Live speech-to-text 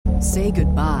Say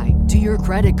goodbye to your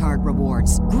credit card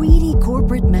rewards. Greedy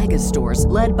corporate mega stores,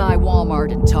 led by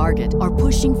Walmart and Target, are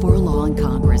pushing for a law in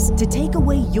Congress to take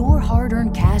away your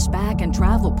hard-earned cash back and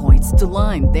travel points to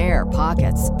line their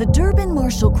pockets. The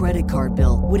Durbin-Marshall credit card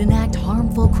bill would enact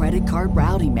harmful credit card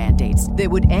routing mandates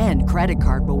that would end credit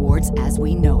card rewards as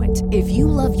we know it. If you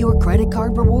love your credit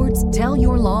card rewards, tell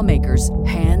your lawmakers,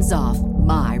 hands off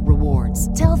my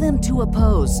rewards. Tell them to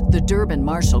oppose the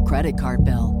Durbin-Marshall credit card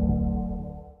bill.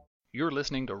 You're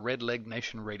listening to Redleg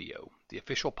Nation Radio, the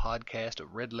official podcast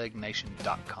of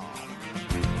RedlegNation.com.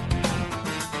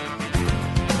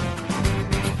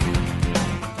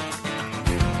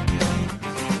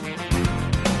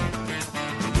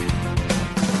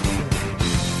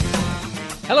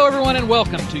 Hello, everyone, and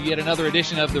welcome to yet another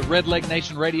edition of the Redleg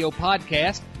Nation Radio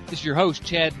podcast. This is your host,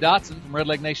 Chad Dotson from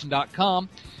RedlegNation.com.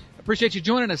 Appreciate you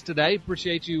joining us today.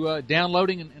 Appreciate you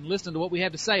downloading and listening to what we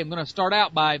have to say. I'm going to start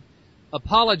out by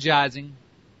apologizing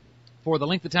for the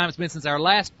length of time it's been since our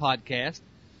last podcast,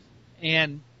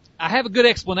 and I have a good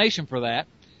explanation for that.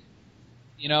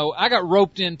 You know, I got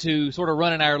roped into sort of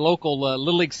running our local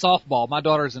Little League softball. My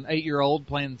daughter's an 8-year-old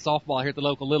playing softball here at the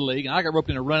local Little League, and I got roped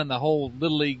into running the whole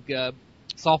Little League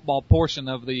softball portion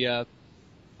of the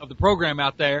program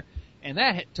out there, and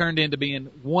that turned into being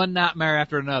one nightmare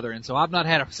after another. And so I've not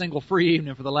had a single free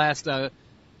evening for the last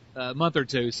month or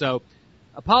two. So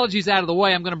apologies out of the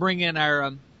way. I'm going to bring in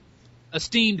our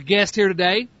esteemed guest here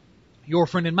today, your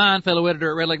friend and mine, fellow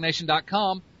editor at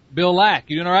RedlegNation.com, Bill Lack.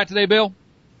 You doing all right today, Bill?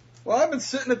 Well, I've been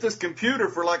sitting at this computer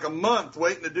for like a month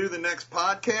waiting to do the next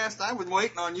podcast. I've been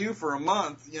waiting on you for a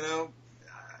month, you know.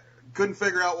 Couldn't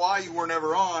figure out why you weren't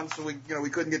ever on, so we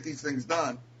couldn't get these things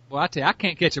done. Well, I tell you, I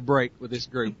can't catch a break with this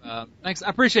group. Thanks. I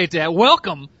appreciate that.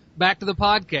 Welcome back to the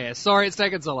podcast. Sorry it's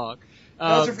taking so long.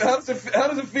 How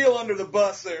does it feel under the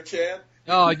bus there, Chad?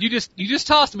 Oh, you just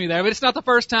tossed me there, but it's not the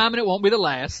first time and it won't be the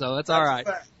last, so that's all right.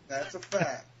 That's a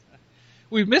fact.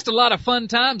 We've missed a lot of fun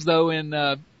times though in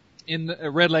the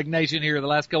Redleg Nation here the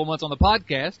last couple months on the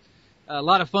podcast. A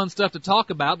lot of fun stuff to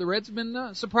talk about. The Reds have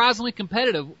been surprisingly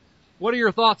competitive. What are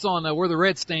your thoughts on where the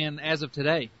Reds stand as of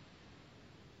today?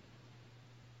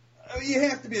 You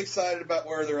have to be excited about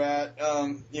where they're at.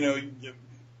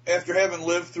 After having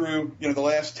lived through, the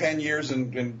last 10 years,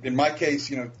 and in my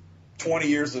case, 20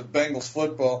 years of Bengals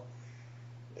football,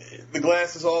 the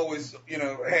glass is always,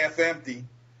 half empty.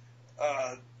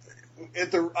 I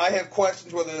have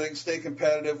questions whether they can stay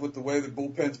competitive with the way the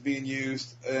bullpen's being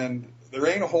used, and there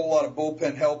ain't a whole lot of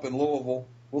bullpen help in Louisville.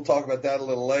 We'll talk about that a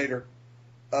little later.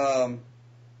 But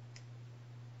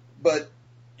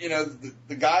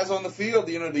the guys on the field,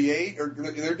 the 8,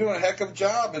 they're doing a heck of a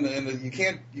job, and you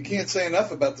can't say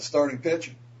enough about the starting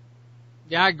pitching.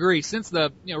 Yeah, I agree. Since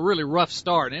the really rough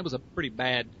start, and it was a pretty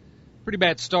bad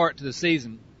start to the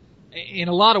season in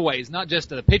a lot of ways. Not just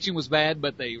the pitching was bad,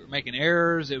 but they were making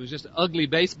errors. It was just ugly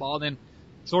baseball. And then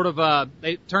sort of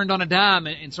they turned on a dime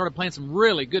and started playing some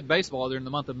really good baseball during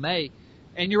the month of May.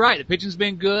 And you're right, the pitching's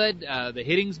been good, the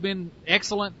hitting's been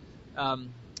excellent.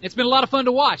 It's been a lot of fun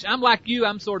to watch. I'm like you,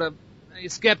 I'm sort of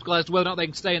skeptical as to whether or not they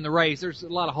can stay in the race. There's a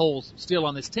lot of holes still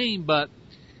on this team, but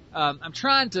I'm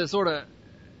trying to sort of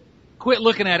quit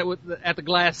looking at it at the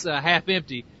glass half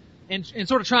empty and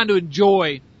sort of trying to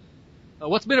enjoy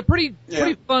what's been a pretty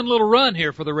fun little run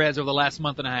here for the Reds over the last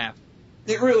month and a half.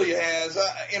 It really has.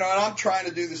 And I'm trying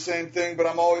to do the same thing, but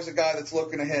I'm always a guy that's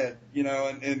looking ahead,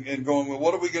 and going, well,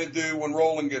 what are we going to do when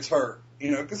Roland gets hurt?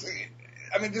 Because,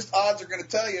 just odds are going to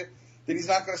tell you that he's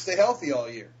not going to stay healthy all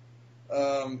year.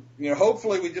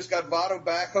 Hopefully we just got Votto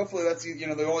back. Hopefully that's,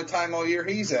 the only time all year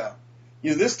he's out.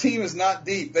 This team is not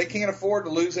deep. They can't afford to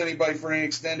lose anybody for any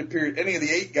extended period, any of the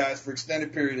 8 guys for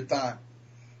extended period of time.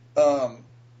 The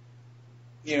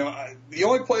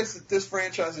only place that this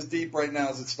franchise is deep right now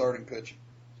is its starting pitching.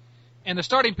 And the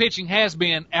starting pitching has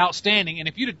been outstanding. And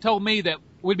if you'd have told me that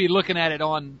we'd be looking at it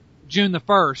on June the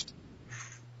 1st,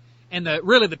 and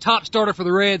the top starter for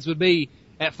the Reds would be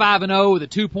at 5-0 with a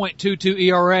 2.22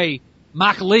 ERA,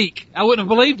 Mike Leake, I wouldn't have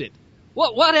believed it.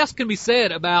 What else can be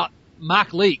said about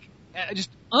Mike Leake? Just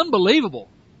unbelievable.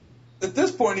 At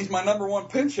this point, he's my number 1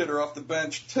 pinch hitter off the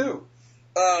bench, too.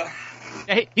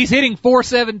 He's hitting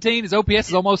 .417. His OPS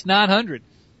is almost 900.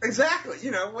 Exactly.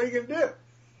 What are you going to do?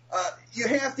 You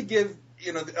have to give,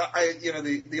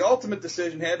 the ultimate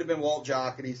decision had to have been Walt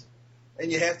Jocketty's, and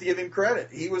you have to give him credit.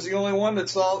 He was the only one that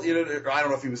saw, I don't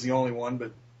know if he was the only one,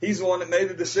 but he's the one that made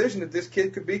the decision that this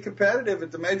kid could be competitive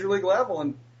at the major league level,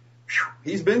 and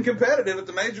he's been competitive at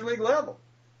the major league level.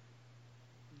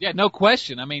 Yeah, no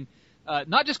question.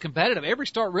 Not just competitive. Every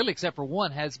start, really, except for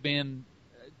one, has been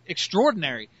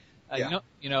extraordinary. Yeah.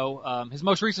 His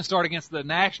most recent start against the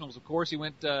Nationals, of course, he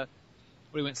went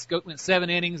 7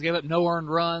 innings, gave up no earned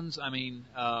runs. I mean,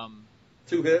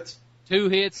 2 hits. 2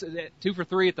 hits, 2 for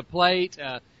 3 at the plate.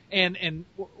 And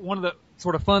one of the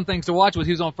sort of fun things to watch was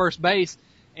he was on first base,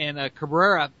 and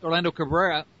Orlando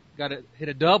Cabrera hit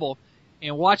a double,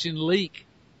 and watching Leake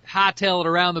hightail it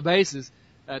around the bases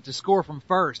to score from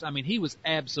first. I mean, he was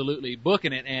absolutely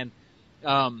booking it, and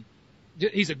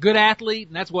he's a good athlete,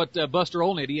 and that's what Buster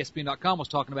Olney at ESPN.com was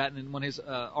talking about in one of his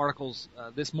articles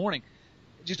this morning.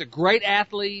 Just a great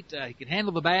athlete. He can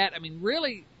handle the bat. I mean,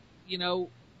 really,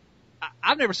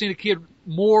 I've never seen a kid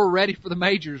more ready for the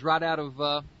majors right out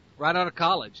of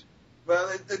college.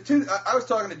 Well, I was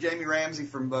talking to Jamie Ramsey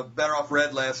from Better Off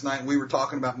Red last night, and we were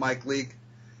talking about Mike Leake.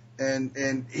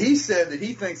 And he said that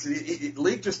he thinks that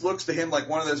Leake just looks to him like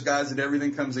one of those guys that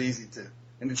everything comes easy to.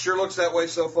 And it sure looks that way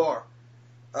so far.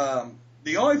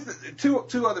 The only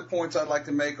two other points I'd like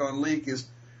to make on Leake is,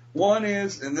 one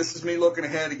is, and this is me looking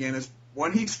ahead again, is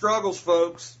when he struggles,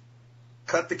 folks,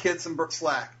 cut the kid some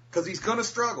slack. Because he's going to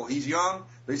struggle. He's young,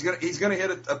 but he's going to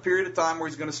hit a period of time where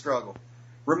he's going to struggle.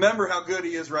 Remember how good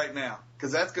he is right now,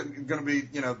 because that's going to be,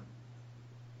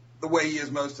 the way he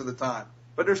is most of the time.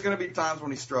 But there's going to be times when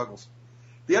he struggles.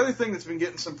 The other thing that's been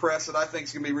getting some press that I think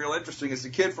is going to be real interesting is the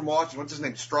kid from Washington. What's his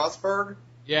name? Strasburg?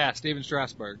 Yeah, Steven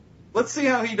Strasburg. Let's see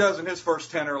how he does in his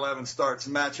first 10 or 11 starts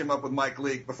and match him up with Mike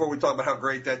Leake before we talk about how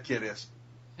great that kid is.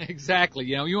 Exactly.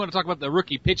 You want to talk about the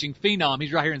rookie pitching phenom.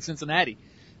 He's right here in Cincinnati.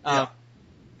 Yeah.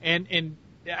 And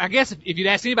I guess if you'd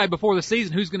asked anybody before the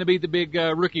season who's going to be the big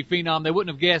rookie phenom, they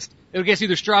wouldn't have guessed. They would guess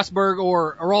either Strasburg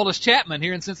or Aroldis Chapman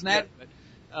here in Cincinnati. Yeah.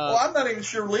 Well, I'm not even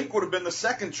sure Leake would have been the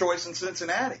second choice in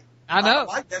Cincinnati. I know.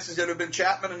 My guess is it would have been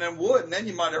Chapman and then Wood, and then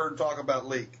you might have heard talk about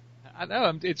Leake. I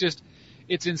know.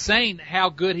 It's insane how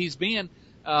good he's been.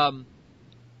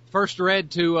 First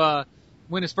Red to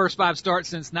win his first 5 starts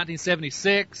since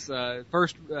 1976.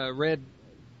 First Red,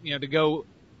 to go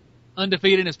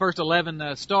undefeated in his first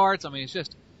 11 starts. I mean,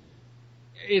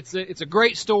 it's a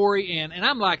great story, and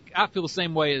I feel the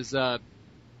same way as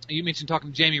you mentioned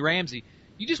talking to Jamie Ramsey.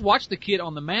 You just watch the kid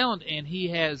on the mound, and he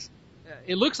has.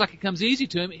 It looks like it comes easy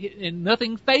to him, and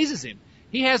nothing phases him.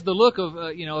 He has the look of,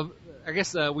 I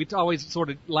guess we always sort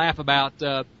of laugh about,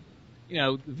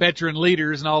 veteran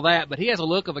leaders and all that, but he has a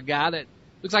look of a guy that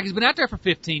looks like he's been out there for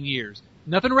 15 years.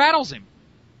 Nothing rattles him.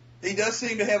 He does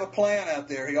seem to have a plan out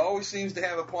there. He always seems to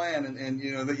have a plan, and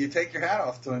that you take your hat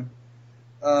off to him.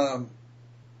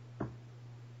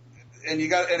 And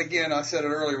again, I said it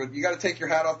earlier, but you got to take your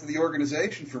hat off to the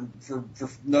organization for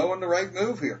knowing the right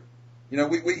move here.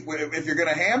 If you're going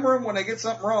to hammer them when they get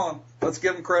something wrong, let's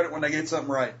give them credit when they get something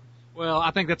right. Well,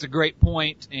 I think that's a great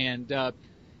point, and a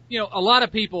lot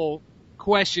of people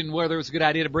question whether it was a good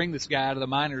idea to bring this guy out of the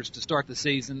minors to start the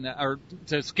season, or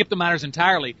to skip the minors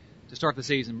entirely to start the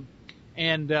season.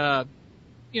 And I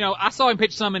saw him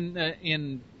pitch some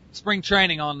in spring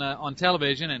training on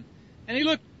television, and he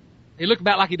looked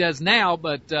about like he does now,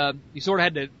 but you sort of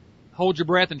had to hold your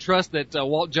breath and trust that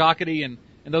Walt Jocketty and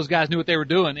those guys knew what they were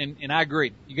doing, and I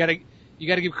agree. You got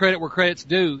to give credit where credit's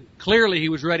due. Clearly, he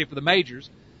was ready for the majors.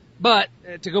 But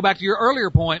to go back to your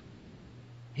earlier point,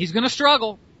 he's going to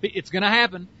struggle. It's going to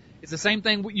happen. It's the same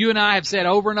thing you and I have said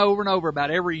over and over and over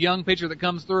about every young pitcher that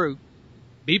comes through.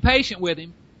 Be patient with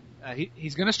him.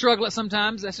 He's going to struggle at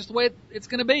sometimes. That's just the way it's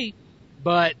going to be.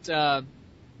 But I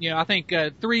think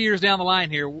 3 years down the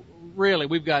line here, really,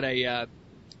 we've got an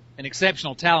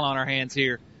exceptional talent on our hands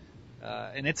here,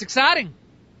 and it's exciting.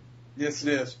 Yes, it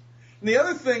is. And the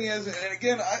other thing is, and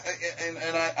again,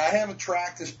 I haven't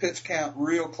tracked this pitch count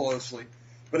real closely,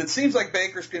 but it seems like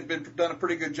Baker's done a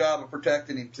pretty good job of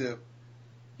protecting him too.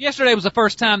 Yesterday was the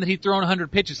first time that he'd thrown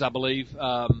 100 pitches, I believe,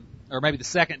 or maybe the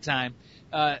second time.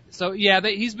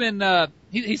 He's been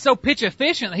he's so pitch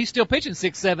efficient. He's still pitching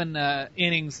 6-7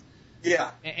 innings.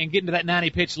 Yeah, and getting to that 90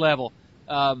 pitch level.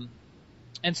 And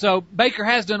so Baker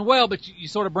has done well, but you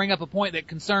sort of bring up a point that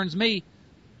concerns me.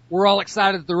 We're all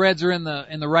excited that the Reds are in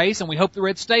the race, and we hope the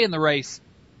Reds stay in the race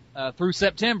through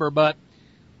September. But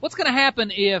what's going to happen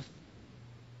if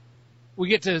we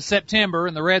get to September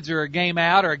and the Reds are a game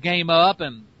out or a game up,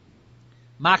 and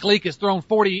Mike Leake has thrown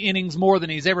 40 innings more than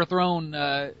he's ever thrown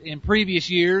in previous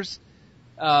years?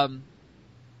 I'm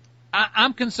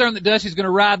concerned that Dusty's going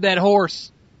to ride that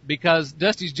horse because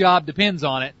Dusty's job depends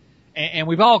on it. And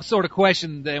we've all sort of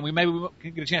questioned, and we maybe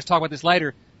can get a chance to talk about this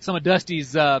later, some of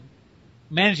Dusty's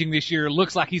managing this year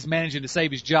looks like he's managing to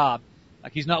save his job.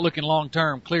 Like he's not looking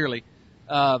long-term, clearly.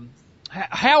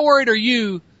 How worried are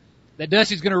you that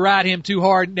Dusty's going to ride him too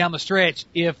hard down the stretch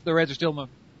if the Reds are still in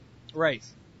the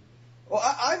race? Well,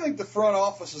 I think the front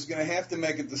office is going to have to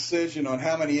make a decision on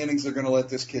how many innings they're going to let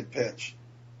this kid pitch.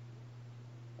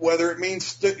 Whether it means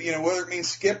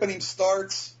skipping him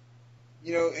starts,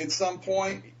 at some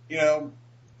point,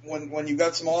 when you've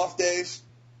got some off days,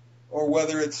 or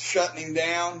whether it's shutting him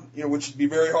down, which would be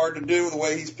very hard to do the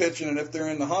way he's pitching and if they're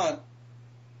in the hunt.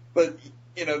 But,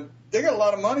 they got a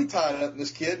lot of money tied up in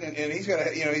this kid, and he's got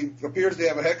he appears to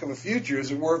have a heck of a future.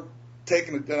 Is it worth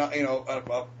taking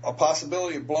a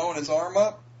possibility of blowing his arm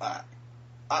up?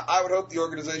 I would hope the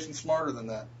organization's smarter than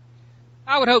that.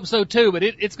 I would hope so too, but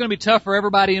it's going to be tough for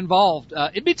everybody involved.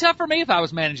 It'd be tough for me if I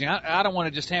was managing. I don't want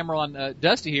to just hammer on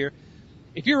Dusty here.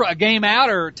 If you're a game out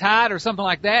or tied or something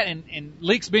like that, and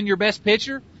Leake's been your best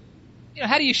pitcher,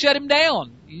 how do you shut him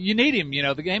down? You need him.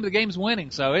 The game's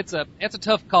winning, so it's a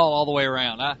tough call all the way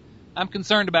around. I'm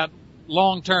concerned about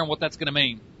long term what that's going to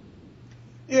mean.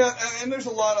 Yeah, and there's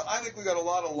I think we got a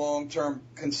lot of long-term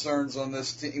concerns on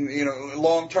this team,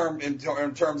 long-term in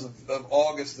terms of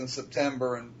August and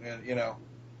September and the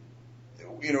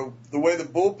way the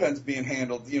bullpen's being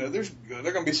handled, there are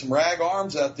going to be some rag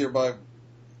arms out there by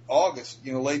August,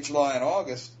 late July and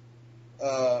August.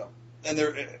 And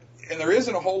there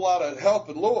isn't a whole lot of help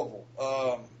at Louisville.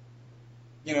 I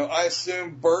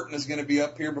assume Burton is going to be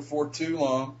up here before too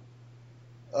long.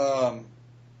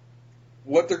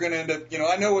 What they're going to end up,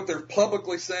 I know what they're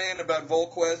publicly saying about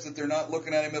Volquez, that they're not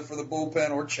looking at him for the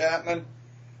bullpen or Chapman,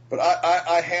 but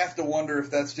I have to wonder if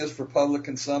that's just for public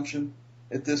consumption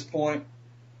at this point.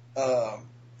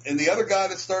 And the other guy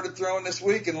that started throwing this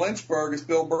week in Lynchburg is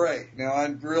Bill Bray. Now, I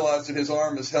realize that his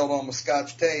arm is held on with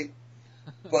Scotch tape,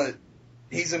 but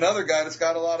he's another guy that's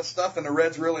got a lot of stuff and the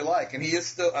Reds really like, and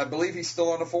I believe he's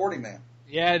still on the 40-man.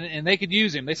 Yeah, and they could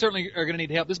use him. They certainly are going to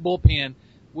need help. This bullpen,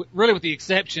 really with the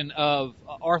exception of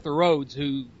Arthur Rhodes,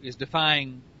 who is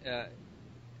defying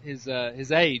his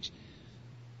age,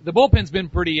 the bullpen's been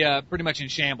pretty much in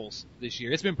shambles this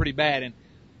year. It's been pretty bad.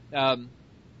 And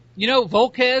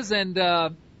Volquez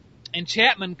and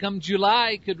Chapman come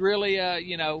July could really a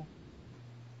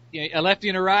lefty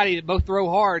and a righty that both throw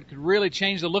hard could really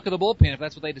change the look of the bullpen if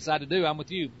that's what they decide to do. I'm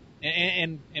with you,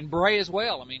 and Bray as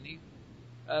well. I mean,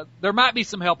 there might be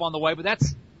some help on the way, but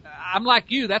I'm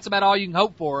like you. That's about all you can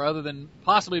hope for, other than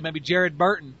possibly maybe Jared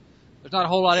Burton. There's not a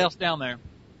whole lot else down there.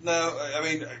 No, I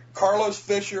mean Carlos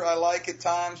Fisher, I like at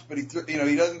times, but he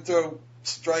doesn't throw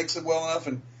strikes well enough.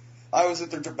 And I was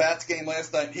at the Bats game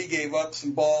last night. And he gave up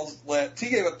some balls. He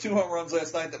gave up 2 home runs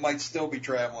last night that might still be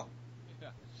traveling. Yeah.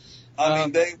 I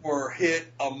mean, they were hit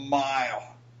a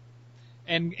mile.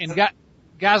 And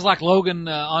guys like Logan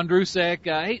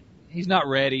Ondrusek, he's not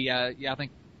ready. I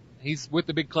think he's with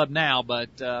the big club now, but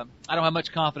I don't have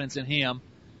much confidence in him.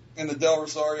 And the Del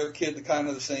Rosario kid, kind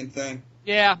of the same thing.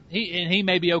 Yeah, he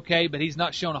may be okay, but he's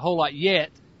not shown a whole lot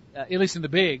yet, at least in the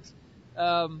bigs.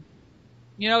 When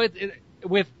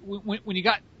you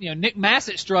got Nick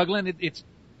Massett struggling, it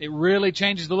really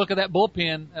changes the look of that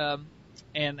bullpen,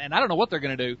 and I don't know what they're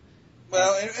going to do.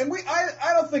 Well,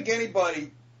 I don't think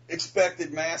anybody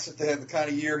expected Massett to have the kind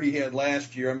of year he had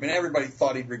last year. I mean, everybody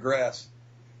thought he'd regress,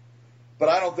 but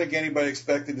I don't think anybody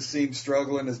expected to see him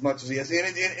struggling as much as he has.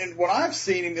 And when I've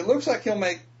seen him, it looks like he'll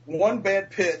make one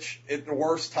bad pitch at the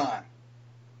worst time.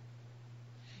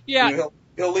 Yeah. He'll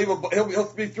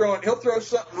throw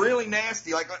something really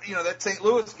nasty, like that St.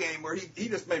 Louis game where he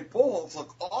just made pull-holes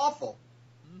look awful.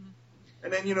 Mm-hmm.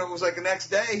 And then it was like the next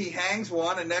day he hangs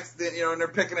one, and and they're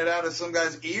picking it out of some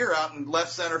guy's ear out in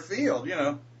left center field.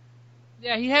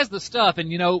 Yeah, he has the stuff,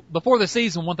 and before the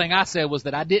season, one thing I said was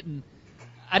that I didn't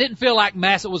feel like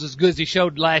Massett was as good as he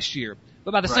showed last year.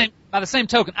 But by the same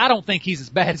token, I don't think he's as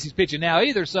bad as he's pitching now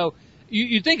either. So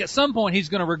you think at some point he's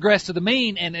going to regress to the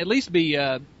mean and at least be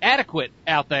adequate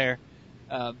out there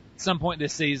some point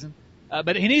this season.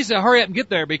 But he needs to hurry up and get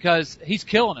there because he's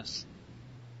killing us.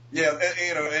 Yeah,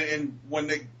 and when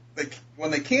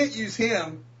they can't use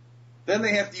him, then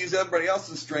they have to use everybody else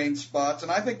in strange spots,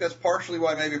 and I think that's partially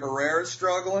why maybe Herrera's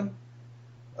struggling.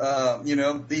 He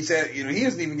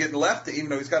isn't even getting left, even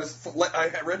though he's got his.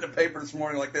 I read in the paper this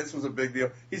morning like this was a big deal.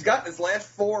 He's gotten his last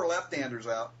 4 left-handers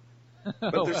out,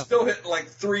 but they're still hitting like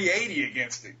 380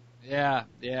 against him. Yeah.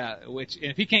 And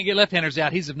if he can't get left-handers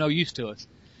out, he's of no use to us.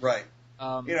 Right.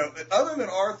 Other than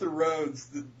Arthur Rhodes,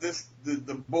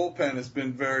 the bullpen has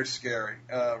been very scary.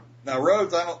 Now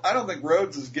Rhodes, I don't think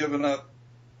Rhodes has given up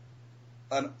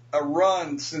a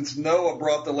run since Noah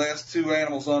brought the last 2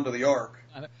 animals onto the ark.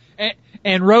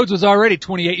 And Rhodes was already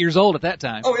 28 years old at that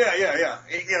time. Oh yeah.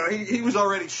 He was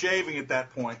already shaving at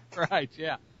that point. Right.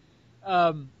 Yeah.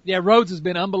 Rhodes has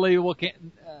been unbelievable.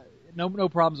 No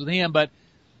problems with him. But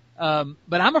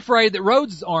But I'm afraid that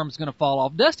Rhodes' arm's going to fall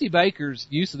off. Dusty Baker's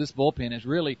use of this bullpen is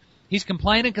really, he's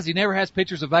complaining because he never has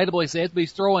pitchers available, he says, but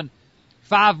he's throwing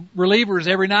 5 relievers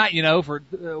every night, for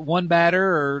one batter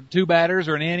or 2 batters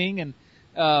or an inning.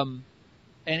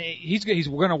 And he's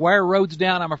going to wear Rhodes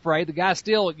down, I'm afraid. The guy's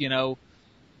still,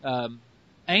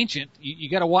 ancient. You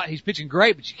got to watch. He's pitching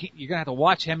great, but you're going to have to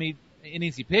watch how many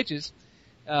innings he pitches.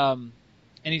 And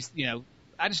he's,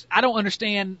 I don't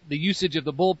understand the usage of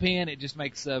the bullpen. It just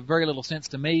makes very little sense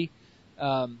to me.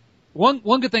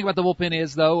 One good thing about the bullpen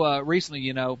is, though,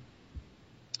 recently,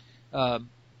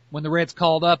 when the Reds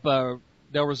called up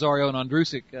Del Rosario and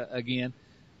Ondrusek again,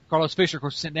 Carlos Fisher, of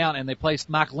course, was sent down, and they placed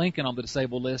Mike Lincoln on the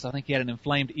disabled list. I think he had an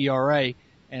inflamed ERA,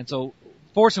 and so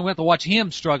fortunately we don't have to watch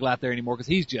him struggle out there anymore because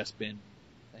he's been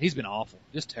awful,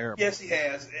 just terrible. Yes, he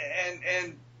has,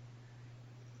 and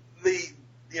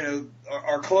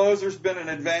our closer's been an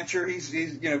adventure. He's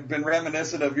been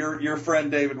reminiscent of your friend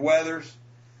David Weathers.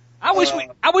 I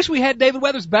wish we had David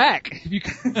Weathers back. We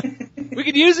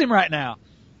could use him right now.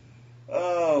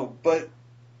 Oh, but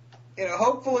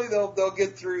hopefully they'll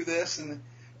get through this. And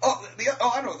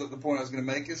I know the point I was going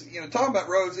to make is talking about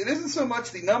Rhodes. It isn't so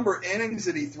much the number of innings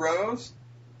that he throws,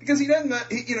 because he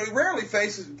doesn't. He rarely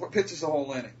pitches a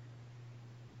whole inning.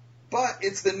 But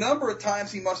it's the number of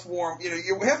times he must warm.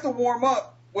 You have to warm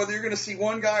up whether you're going to see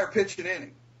one guy or pitch an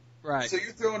inning. Right. So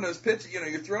you're throwing those pitches.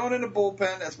 You're throwing in the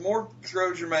bullpen. That's more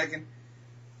throws you're making.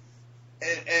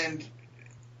 And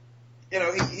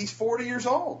he's 40 years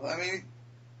old. I mean,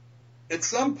 at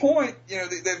some point,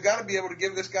 they've got to be able to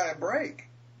give this guy a break.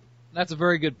 That's a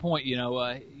very good point. You're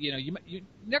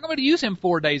not going to use him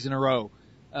 4 days in a row.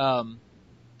 Of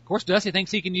course, Dusty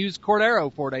thinks he can use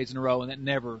Cordero 4 days in a row, and that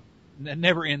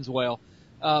never ends well.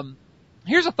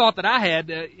 Here's a thought that I had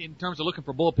in terms of looking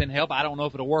for bullpen help. I don't know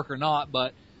if it'll work or not,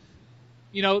 but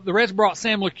the Reds brought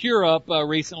Sam LeCure up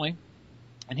recently,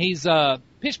 and he's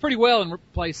pitched pretty well in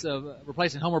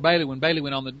replacing Homer Bailey when Bailey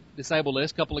went on the disabled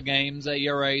list. Couple of games,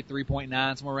 ERA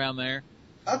 3.9, somewhere around there.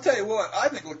 I'll tell you what, I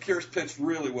think LeCure's pitched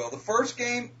really well. The first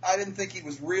game, I didn't think he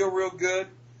was real good,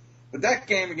 but that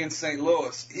game against St.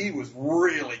 Louis, he was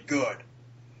really good.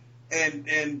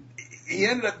 And he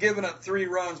ended up giving up 3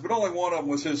 runs, but only one of them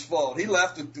was his fault. He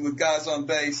left it with guys on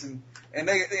base, and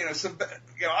they,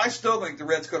 I still think the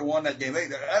Reds could have won that game.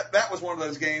 That was one of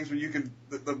those games where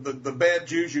the bad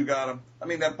juju got him. I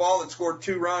mean, that ball that scored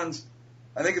 2 runs,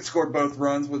 I think it scored both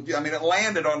runs. It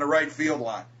landed on the right field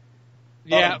line.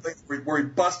 Yeah. Where he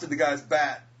busted the guy's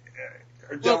bat.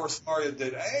 Del Rosario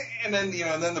did. And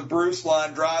then the Bruce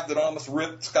line drive that almost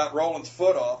ripped Scott Rowland's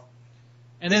foot off.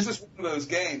 And this is one of those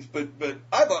games, but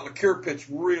I thought LeCure pitched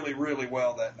really, really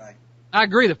well that night. I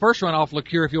agree. The first run off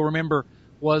LeCure, if you'll remember,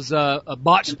 was a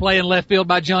botched play in left field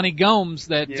by Johnny Gomes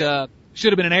that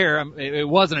should have been an error. It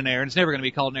wasn't an error, and it's never going to be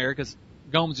called an error because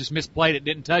Gomes just misplayed it,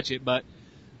 didn't touch it. But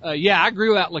I agree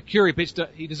about LeCure.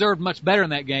 He deserved much better in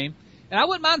that game. And I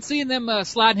wouldn't mind seeing them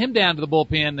sliding him down to the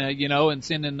bullpen, and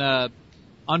sending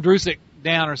Ondrusek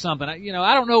down or something.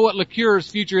 I don't know what LeCure's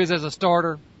future is as a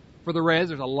starter for the Reds.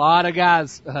 There's a lot of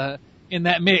guys in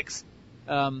that mix.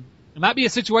 It might be a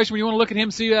situation where you want to look at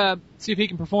him, see if he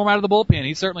can perform out of the bullpen.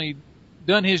 He's certainly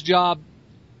done his job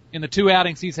in the 2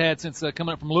 outings he's had since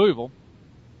coming up from Louisville.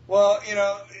 Well,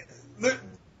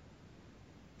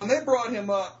 when they brought him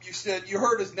up, you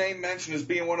heard his name mentioned as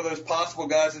being one of those possible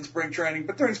guys in spring training.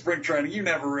 But during spring training, you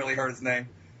never really heard his name.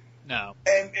 No.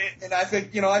 And I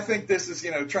think this is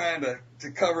trying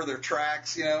to cover their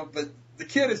tracks. But the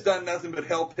kid has done nothing but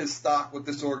help his stock with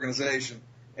this organization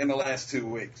in the last 2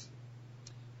 weeks.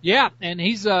 Yeah, and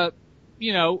he's it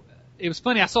was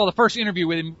funny. I saw the first interview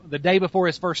with him the day before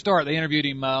his first start. They interviewed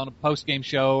him on a post-game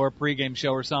show or pre-game show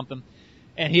or something,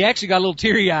 and he actually got a little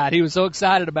teary-eyed. He was so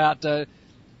excited about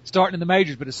starting in the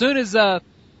majors. But as soon as the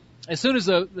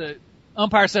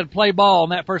umpire said play ball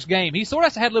in that first game, he sort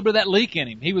of had a little bit of that leak in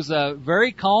him. He was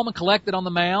very calm and collected on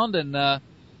the mound, and I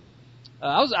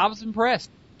was impressed.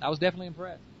 I was definitely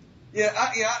impressed. Yeah,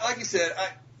 like you said,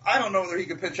 I don't know whether he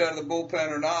could pitch out of the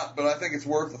bullpen or not, but I think it's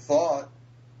worth a thought.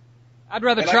 I'd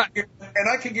rather try. And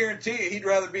I can guarantee you he'd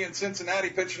rather be in Cincinnati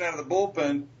pitching out of the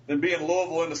bullpen than be in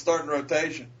Louisville in the starting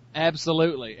rotation.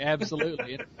 Absolutely. And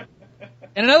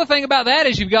another thing about that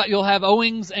is you'll have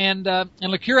Owings and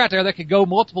LeCure out there that could go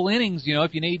multiple innings,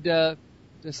 if you need to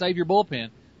save your bullpen.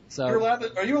 So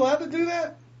are you allowed to do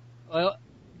that? Well,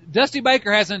 Dusty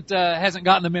Baker hasn't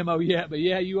gotten the memo yet, but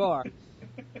yeah, you are.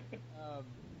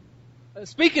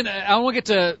 Speaking, I want to get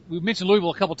to. We've mentioned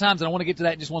Louisville a couple times, and I want to get to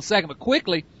that in just 1 second. But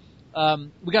quickly,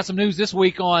 we got some news this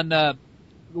week on.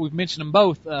 We've mentioned them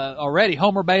both already.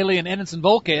 Homer Bailey and Edinson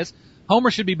Volquez. Homer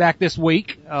should be back this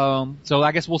week, so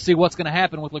I guess we'll see what's going to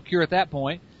happen with LeCure at that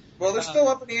point. Well, they're still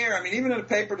up in the air. I mean, even in the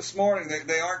paper this morning,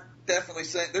 they aren't definitely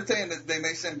saying – they're saying that they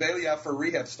may send Bailey out for a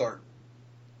rehab start.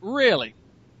 Really?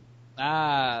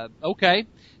 Okay.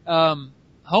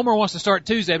 Homer wants to start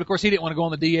Tuesday, but of course he didn't want to go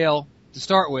on the DL to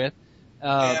start with.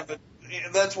 Yeah, but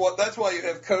that's why you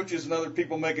have coaches and other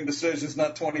people making decisions,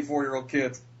 not 24-year-old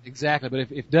kids. Exactly,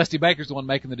 but if Dusty Baker's the one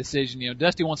making the decision,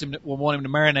 Dusty will want him to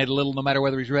marinate a little, no matter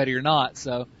whether he's ready or not.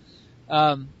 So,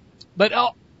 but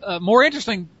more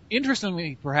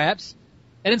interestingly, perhaps,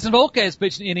 Edinson Volquez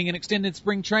pitched an inning in extended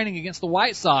spring training against the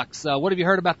White Sox. What have you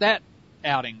heard about that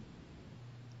outing?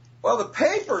 Well, the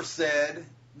paper said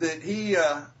that he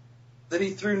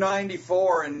threw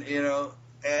 94, and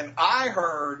and I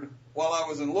heard while I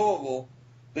was in Louisville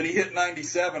that he hit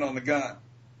 97 on the gun.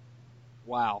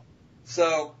 Wow.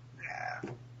 So,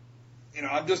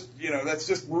 I'm just, that's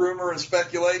just rumor and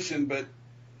speculation. But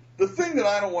the thing that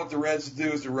I don't want the Reds to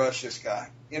do is to rush this guy.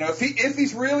 If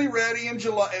he's really ready in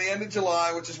July, at the end of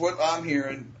July, which is what I'm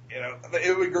hearing,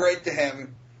 it would be great to have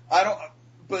him.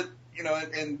 But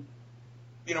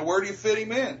where do you fit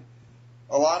him in?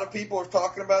 A lot of people are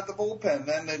talking about the bullpen.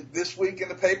 Then this week in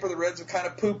the paper, the Reds have kind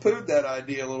of poo-pooed that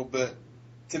idea a little bit.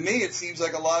 To me, it seems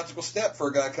like a logical step for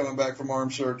a guy coming back from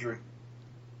arm surgery.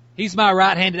 He's my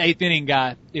right-handed eighth inning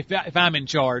guy if I'm in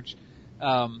charge.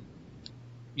 Let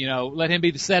him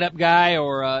be the setup guy,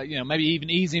 or maybe even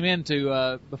ease him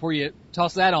into before you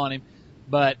toss that on him.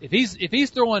 But if he's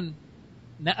throwing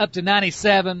up to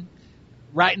 97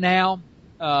 right now,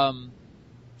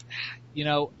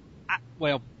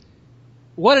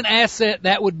 what an asset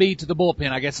that would be to the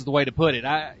bullpen, I guess is the way to put it.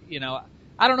 I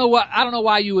don't know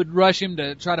why you would rush him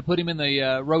to try to put him in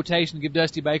the rotation, give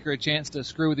Dusty Baker a chance to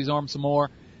screw with his arm some more.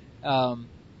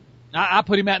 I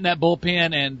put him out in that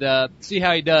bullpen and see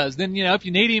how he does. Then if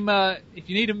you need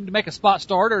him to make a spot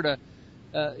starter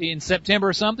in September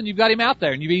or something, you've got him out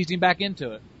there and you've eased him back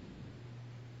into it.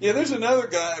 Yeah, there's another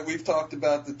guy we've talked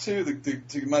about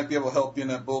that might be able to help you in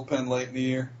that bullpen late in the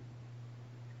year.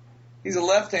 He's a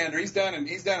left-hander. He's down in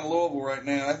Louisville right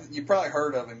now. You probably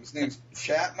heard of him. His name's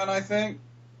Chapman, I think.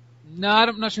 No,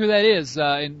 I'm not sure who that is.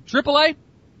 In AAA?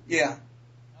 Yeah.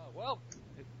 Oh, well,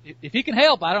 if he can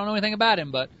help, I don't know anything about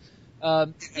him, but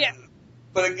yeah.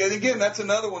 But again, that's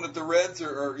another one that the Reds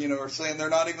are saying they're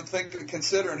not even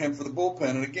considering him for the bullpen.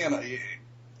 And again,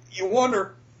 you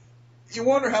wonder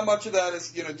how much of that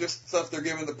is just stuff they're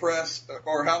giving the press,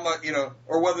 or how much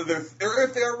or whether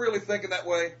if they are really thinking that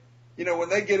way. When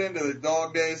they get into the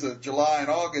dog days of July and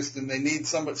August and they need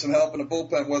some help in the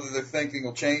bullpen, whether their thinking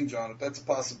will change on it. That's a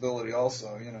possibility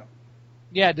also,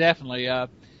 Yeah, definitely.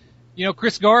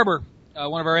 Chris Garber,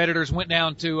 one of our editors, went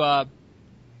down to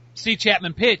see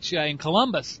Chapman pitch in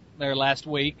Columbus there last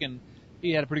week, and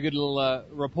he had a pretty good little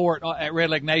report at Red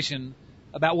Leg Nation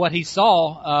about what he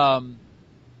saw.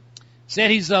 Said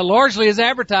he's largely as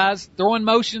advertised, throwing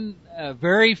motion,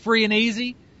 very free and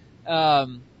easy.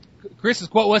 Chris's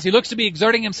quote was, "He looks to be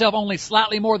exerting himself only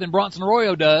slightly more than Bronson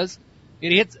Arroyo does.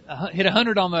 It hit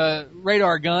 100 on the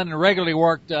radar gun and regularly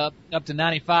worked up to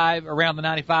 95, around the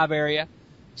 95 area.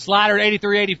 Slider at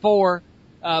 83, 84,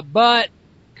 but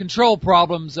control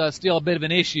problems still a bit of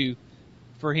an issue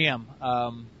for him."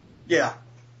 Yeah,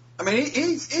 I mean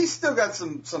he's still got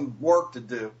some work to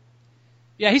do.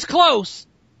 Yeah, he's close,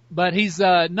 but he's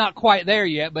not quite there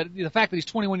yet. But the fact that he's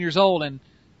 21 years old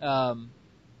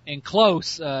and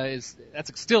close that's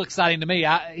still exciting to me.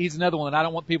 He's another one that I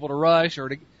don't want people to rush or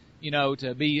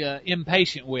to be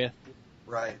impatient with.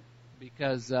 Right.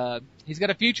 Because he's got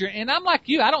a future, and I'm like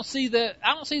you. I don't see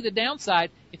the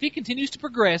downside if he continues to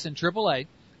progress in AAA.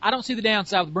 I don't see the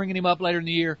downside with bringing him up later in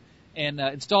the year and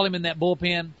install him in that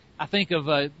bullpen. I think of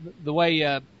the way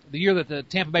the year that the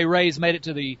Tampa Bay Rays made it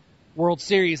to the World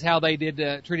Series, how they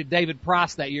treated David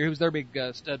Price that year, who was their big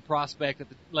stud prospect,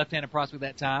 left-handed prospect at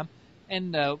that time.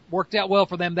 And worked out well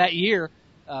for them that year.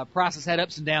 Price has had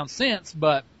ups and downs since,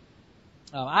 but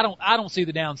I don't see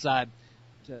the downside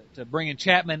to bringing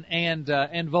Chapman and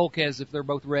Volquez if they're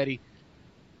both ready.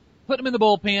 Put them in the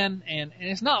bullpen, and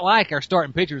it's not like our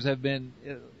starting pitchers have been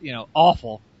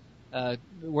awful,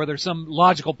 where there's some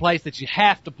logical place that you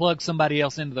have to plug somebody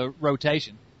else into the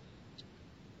rotation.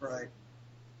 Right.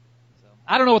 So,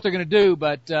 I don't know what they're going to do,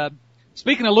 but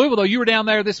speaking of Louisville, though, you were down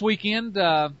there this weekend.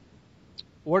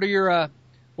 What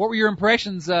were your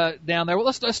impressions down there? Well,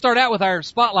 let's start out with our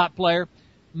spotlight player,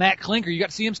 Matt Klinker. You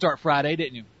got to see him start Friday,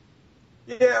 didn't you?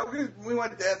 Yeah, we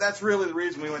went. That's really the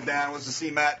reason we went down, was to see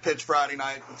Matt pitch Friday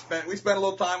night. We spent a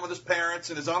little time with his parents,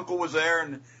 and his uncle was there,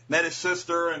 and met his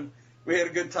sister, and we had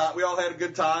a good time. We all had a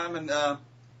good time, and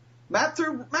Matt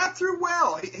threw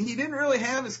well. He didn't really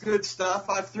have his good stuff.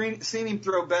 I've seen him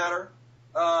throw better.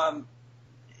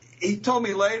 He told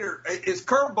me later his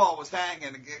curveball was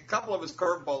hanging. A couple of his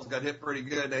curveballs got hit pretty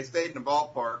good. They stayed in the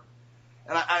ballpark.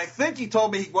 And I think he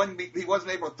told me he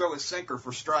wasn't able to throw his sinker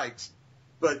for strikes.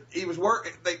 But he was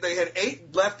working. They had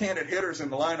 8 left-handed hitters in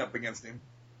the lineup against him.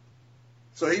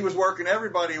 So he was working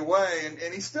everybody away,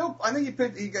 and he still, I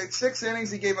think he got 6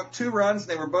 innings. He gave up 2 runs.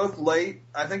 They were both late.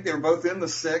 I think they were both in the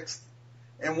 6th.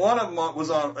 And one of them was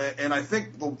on, and I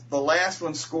think the last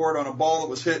one scored on a ball that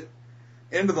was hit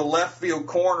into the left field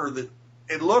corner that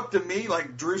it looked to me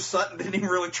like Drew Sutton didn't even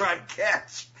really try to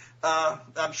catch.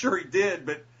 I'm sure he did,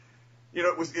 but you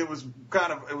know, it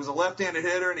was a left-handed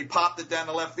hitter, and he popped it down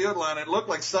the left field line. It looked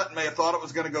like Sutton may have thought it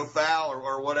was going to go foul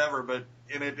or whatever, but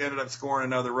it ended up scoring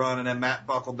another run, and then Matt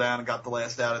buckled down and got the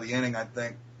last out of the inning, I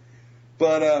think.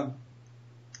 But,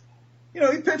 you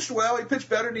know, he pitched well. He pitched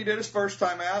better than he did his first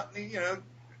time out. And he, you know,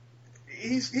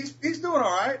 he's doing all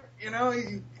right. You know,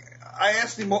 I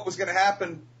asked him what was going to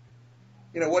happen,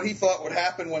 you know, what he thought would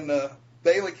happen when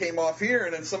Bailey came off here,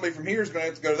 and then somebody from here is going to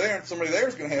have to go there, and somebody there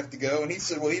is going to have to go. And he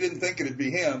said, well, he didn't think it would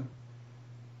be him.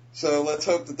 So let's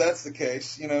hope that that's the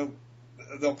case. You know,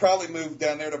 they'll probably move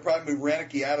down there. They'll probably move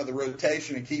Renicky out of the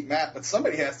rotation and keep Matt, but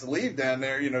somebody has to leave down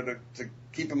there, you know, to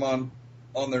keep him on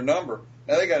their number.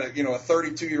 Now they got a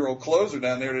 32-year-old closer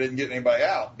down there that didn't get anybody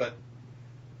out, but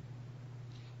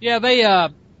yeah, they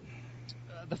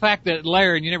the fact that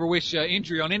Lair, and you never wish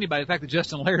injury on anybody, the fact that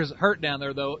Justin Lair is hurt down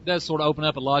there, though, does sort of open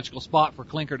up a logical spot for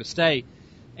Klinker to stay.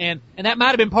 And that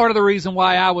might have been part of the reason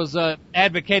why I was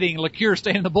advocating LeCure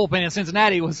staying in the bullpen in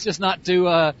Cincinnati, was just not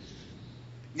to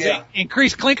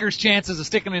increase Klinker's chances of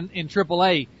sticking in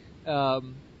AAA.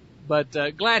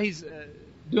 But glad he's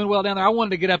doing well down there. I wanted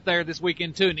to get up there this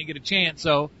weekend, too, and he get a chance,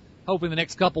 so hopefully in the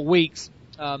next couple weeks.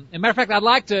 As a matter of fact, I'd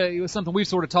like to, it was something we've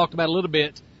sort of talked about a little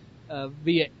bit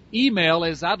via email,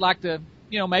 is I'd like to,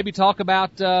 you know, maybe talk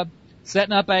about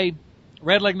setting up a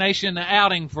Red Leg Nation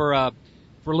outing for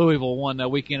Louisville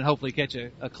one weekend and hopefully catch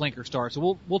a Klinker start.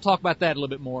 So we'll talk about that a little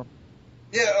bit more.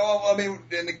 Yeah, well, I mean,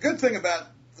 and the good thing about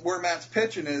where Matt's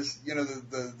pitching is, you know,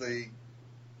 the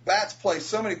bats play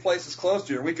so many places close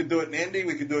to here. We could do it in Indy,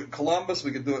 we could do it in Columbus,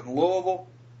 we could do it in Louisville,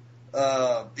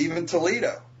 even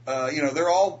Toledo. You know, they're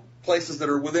all places that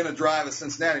are within a drive of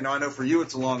Cincinnati. Now, I know for you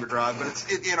it's a longer drive, but it's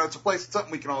a place, it's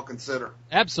something we can all consider.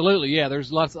 Absolutely, yeah.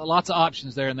 There's lots of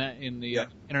options there in the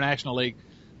International League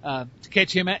to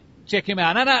check him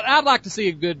out. And I'd like to see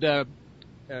a good,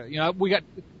 you know,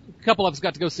 a couple of us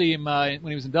got to go see him when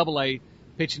he was in AA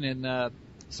pitching in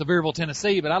Sevierville,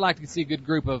 Tennessee. But I'd like to see a good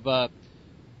group of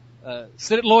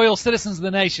loyal citizens of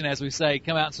the nation, as we say,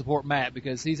 come out and support Matt,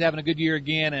 because he's having a good year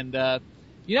again, and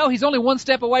you know, he's only one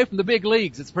step away from the big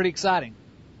leagues. It's pretty exciting.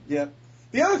 Yeah.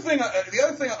 The other thing,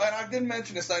 and I didn't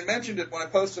mention this, I mentioned it when I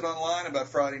posted online about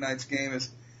Friday night's game, is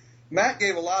Matt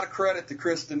gave a lot of credit to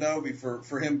Chris Denovi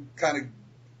for him kind of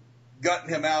gutting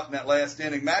him out in that last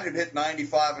inning. Matt had hit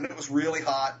 95, and it was really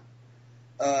hot.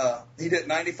 He'd hit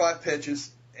 95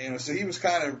 pitches, and so he was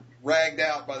kind of ragged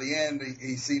out by the end,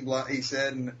 he seemed like, he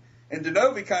said. And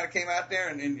Denovi kind of came out there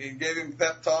and gave him a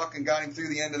pep talk and got him through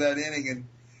the end of that inning. And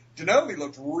Denovi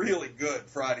looked really good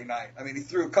Friday night. I mean, he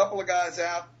threw a couple of guys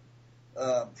out,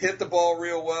 hit the ball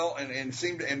real well,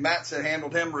 and Matt said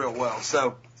handled him real well.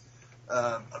 So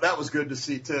that was good to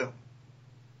see too.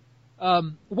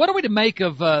 What are we to make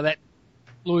of that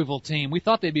Louisville team? We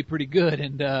thought they'd be pretty good,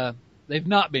 and they've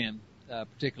not been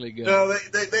particularly good. No,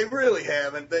 they really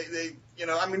haven't. They you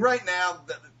know, I mean, right now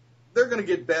they're going to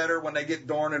get better when they get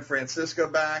Dorn and Francisco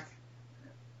back.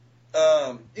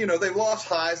 You know, they've lost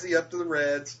Heisey up to the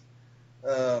Reds.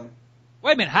 Wait a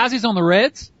minute, Heisey's on the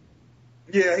Reds?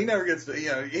 Yeah, he never gets to, you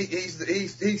know,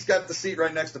 he's got the seat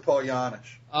right next to Paul Janich.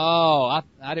 Oh, I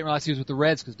didn't realize he was with the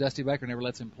Reds because Dusty Baker never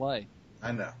lets him play.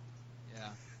 I know.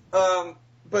 Yeah.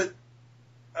 But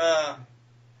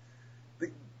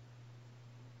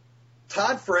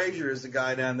Todd Frazier is the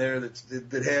guy down there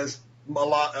that has a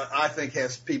lot, I think,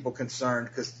 has people concerned,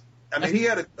 because I mean, he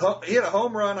had a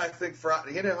home run, I think,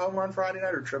 he had a home run Friday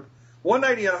night or triple. One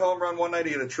night he had a home run, one night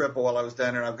he had a triple while I was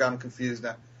down there, and I've got him confused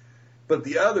now. But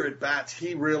the other at-bats,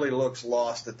 he really looks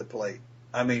lost at the plate.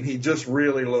 I mean, he just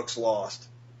really looks lost.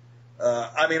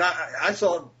 I mean, I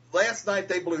saw last night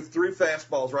they blew 3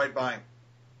 fastballs right by him.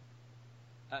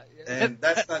 And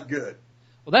that's not good.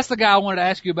 Well, that's the guy I wanted to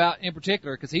ask you about in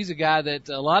particular, because he's a guy that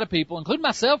a lot of people, including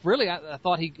myself, really, I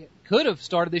thought he could have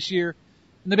started this year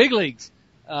in the big leagues.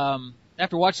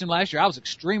 After watching him last year, I was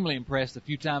extremely impressed a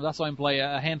few times. I saw him play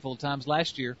a handful of times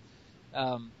last year.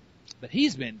 But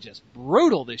he's been just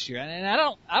brutal this year. And I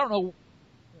don't know,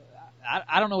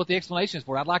 I don't know what the explanation is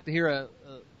for it. I'd like to hear a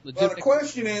legitimate. Well, the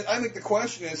question is, I think the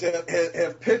question is,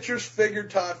 have pitchers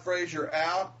figured Todd Frazier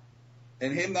out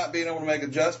and him not being able to make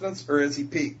adjustments, or has he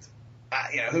peaked?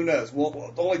 Who knows?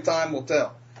 Only time will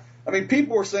tell. I mean,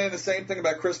 people were saying the same thing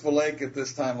about Chris Valleca at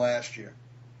this time last year.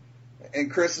 And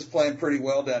Chris is playing pretty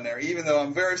well down there, even though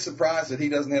I'm very surprised that he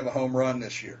doesn't have a home run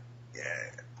this year.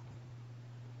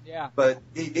 Yeah. But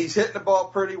he's hitting the ball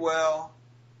pretty well.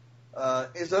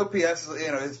 His OPS,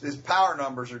 his power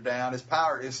numbers are down. His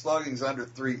slugging's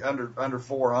under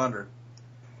 400.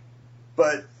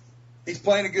 But he's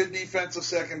playing a good defensive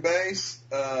second base.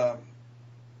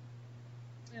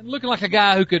 And looking like a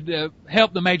guy who could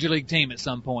help the major league team at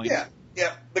some point. Yeah.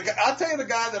 I'll tell you the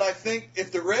guy that I think,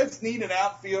 if the Reds need an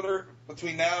outfielder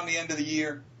between now and the end of the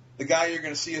year, the guy you're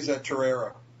going to see is that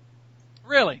Torreira.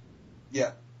 Really?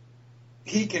 Yeah.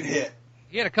 He can hit.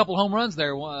 He had a couple home runs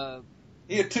there.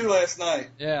 He had 2 last night.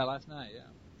 Yeah, last night,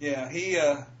 yeah.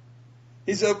 Yeah,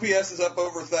 his OPS is up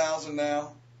over 1,000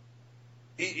 now.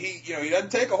 He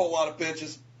doesn't take a whole lot of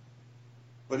pitches,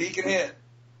 but he can hit.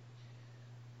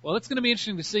 Well, it's going to be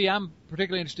interesting to see. I'm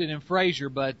particularly interested in Frazier,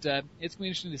 but it's going to be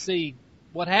interesting to see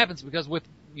what happens, because with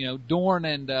Dorn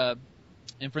and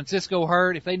Francisco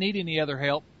hurt, if they need any other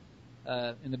help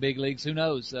in the big leagues, who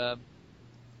knows? Of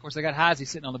course, they got Heisey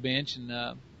sitting on the bench,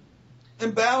 and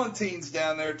Ballantines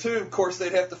down there too. Of course,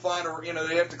 they'd have to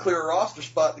they'd have to clear a roster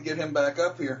spot to get him back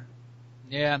up here.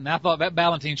 Yeah, and I thought that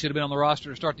Ballantine should have been on the roster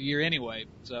to start the year anyway.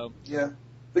 So yeah.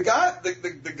 The guy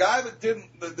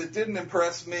that didn't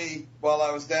impress me while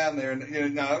I was down there, and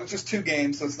it was just 2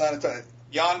 games, so it's not a time.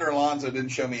 Yonder Alonso didn't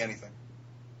show me anything.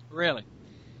 Really?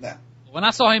 No. When I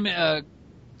saw him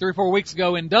 3 or 4 weeks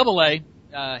ago in Double-A,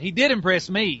 he did impress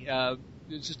me. It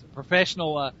was just a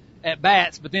professional at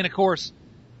bats, but then of course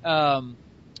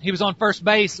he was on first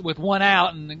base with 1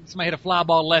 out, and somebody hit a fly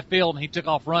ball to left field, and he took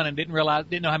off running. Didn't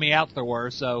know how many outs there were.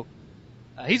 So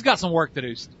he's got some work to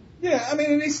do. Yeah, I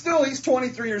mean, and he's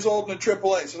 23 years old in the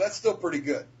AAA, so that's still pretty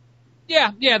good. Yeah.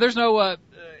 There's no.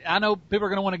 I know people are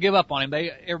going to want to give up on him.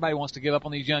 Everybody wants to give up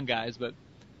on these young guys, but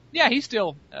yeah, he's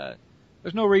still.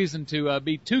 There's no reason to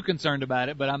be too concerned about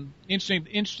it. But I'm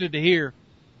interested to hear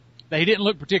that he didn't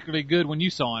look particularly good when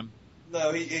you saw him.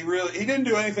 No, he didn't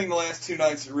do anything the last 2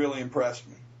 nights that really impressed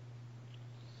me.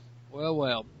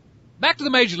 Well. Back to the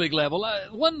major league level.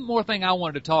 One more thing I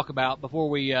wanted to talk about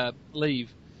before we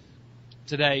leave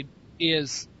today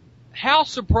is, how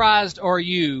surprised are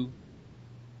you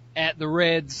at the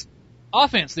Reds'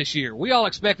 offense this year? We all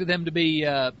expected them to be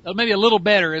maybe a little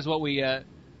better, is what we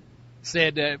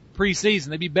said preseason.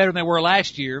 They'd be better than they were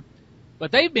last year,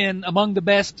 but they've been among the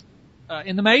best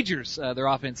in the majors. Their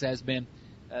offense has been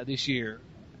this year.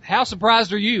 How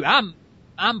surprised are you?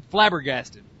 I'm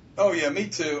flabbergasted. Oh yeah, me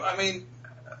too. I mean,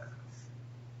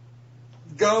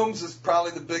 Gomes is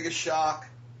probably the biggest shock.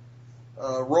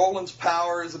 Roland's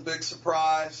power is a big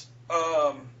surprise.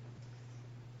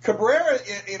 Cabrera,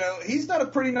 he's done a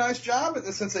pretty nice job at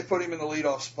this since they put him in the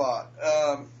leadoff spot.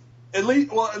 At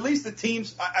least the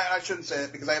teams. I shouldn't say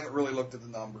it because I haven't really looked at the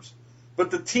numbers, but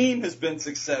the team has been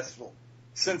successful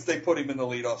since they put him in the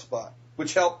leadoff spot,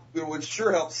 which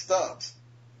sure helps Stubbs.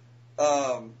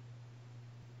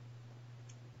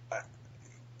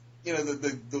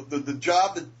 The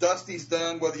job that Dusty's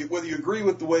done, whether you agree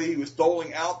with the way he was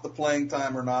doling out the playing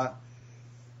time or not,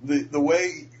 the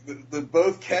way the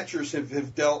both catchers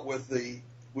have dealt with the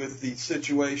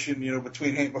situation,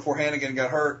 before Hannigan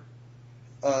got hurt,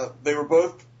 they were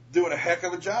both doing a heck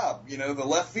of a job. The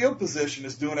left field position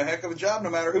is doing a heck of a job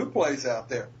no matter who plays out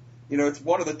there. It's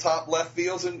one of the top left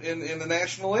fields in the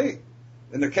National League,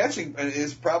 and their catching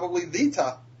is probably the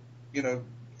top,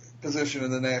 position in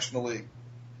the National League.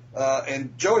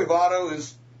 And Joey Votto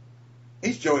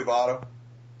he's Joey Votto.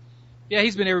 Yeah,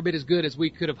 he's been every bit as good as we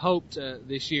could have hoped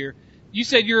this year. You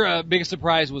said your biggest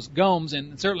surprise was Gomes,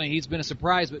 and certainly he's been a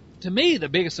surprise. But to me, the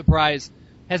biggest surprise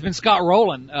has been Scott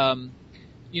Rowland.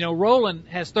 Rowland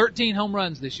has 13 home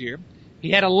runs this year. He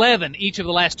had 11 each of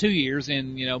the last 2 years,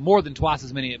 and more than twice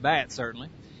as many at bats, certainly.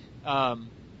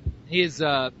 His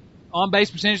on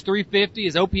base percentage 350.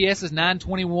 His OPS is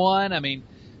 921. I mean,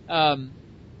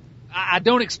 I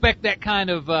don't expect that kind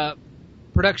of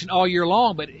production all year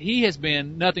long, but he has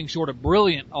been nothing short of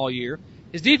brilliant all year.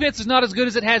 His defense is not as good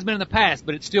as it has been in the past,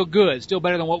 but it's still good. It's still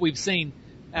better than what we've seen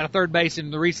out of third base in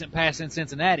the recent past in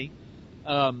Cincinnati.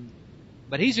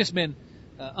 But he's just been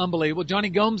unbelievable. Johnny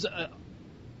Gomes'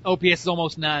 OPS is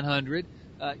almost 900.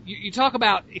 You talk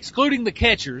about excluding the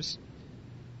catchers.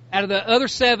 Out of the other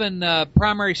 7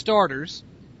 primary starters,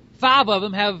 5 of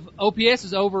them have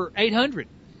OPSs over 800.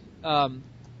 And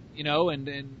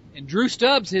Drew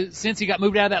Stubbs, since he got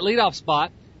moved out of that leadoff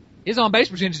spot, his on-base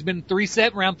percentage has been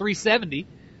around 370.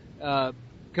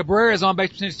 Cabrera's on-base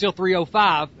percentage is still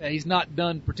 305. He's not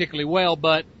done particularly well,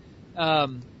 but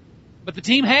the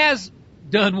team has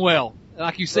done well,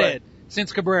 like you said, right,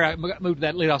 since Cabrera moved to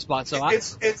that leadoff spot. So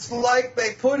it's like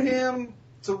they put him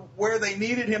to where they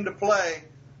needed him to play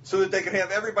so that they could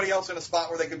have everybody else in a spot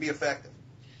where they could be effective.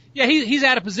 Yeah, he's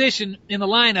out of position in the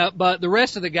lineup, but the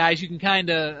rest of the guys you can kind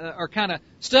of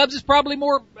Stubbs is probably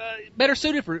better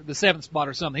suited for the 7th spot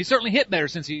or something. He certainly hit better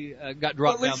since he got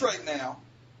dropped at least down. Right now.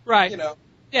 Right. You know.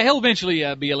 Yeah, he'll eventually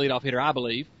be a leadoff hitter, I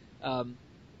believe.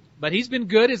 But he's been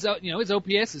good. His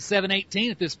OPS is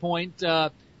 718 at this point.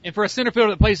 And for a center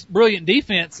fielder that plays brilliant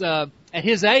defense at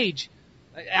his age,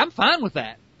 I'm fine with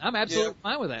that. I'm absolutely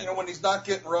fine with that. You know, when he's not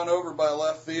getting run over by a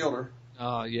left fielder.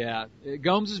 Oh yeah,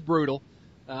 Gomes is brutal.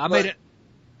 I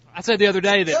said the other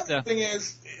day that the other thing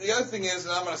is,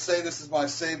 and I'm going to say this is my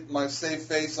save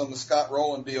face on the Scott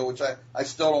Rowland deal, which I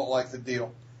still don't like the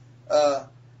deal. The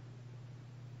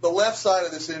left side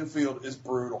of this infield is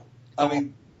brutal. I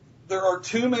mean, there are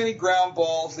too many ground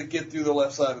balls that get through the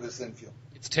left side of this infield.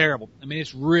 It's terrible. I mean,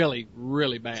 it's really,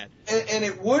 really bad. And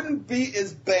it wouldn't be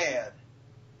as bad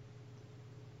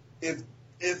if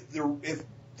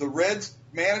the Reds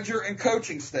manager and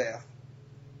coaching staff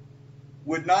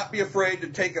would not be afraid to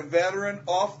take a veteran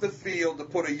off the field to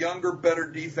put a younger, better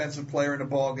defensive player in a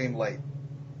ballgame late.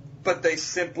 But they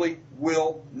simply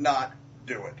will not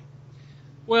do it.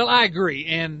 Well, I agree.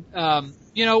 And,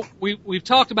 we've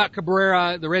talked about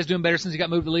Cabrera, the Reds doing better since he got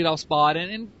moved to the leadoff spot.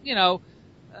 And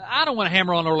I don't want to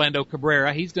hammer on Orlando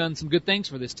Cabrera. He's done some good things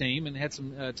for this team and had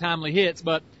some timely hits.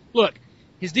 But, look,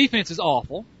 his defense is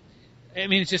awful. I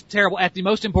mean, it's just terrible at the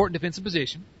most important defensive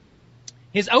position.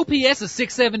 His OPS is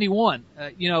 671.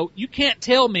 You can't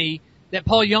tell me that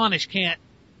Paul Janish can't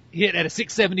hit at a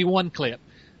 671 clip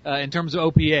in terms of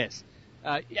OPS.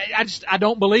 I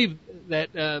don't believe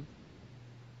that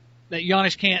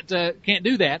Janish can't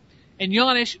do that. And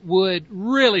Janish would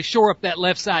really shore up that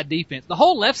left side defense. The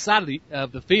whole left side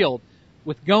of the field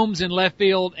with Gomes in left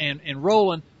field and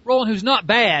Rowland, who's not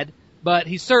bad, but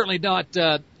he's certainly not.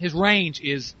 His range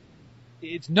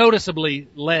it's noticeably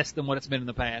less than what it's been in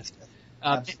the past.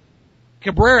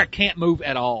 Cabrera can't move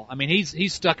at all. I mean,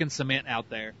 he's stuck in cement out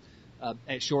there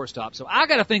at shortstop. So I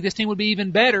got to think this team would be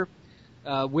even better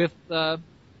with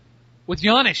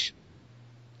Janish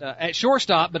at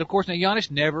shortstop. But of course, now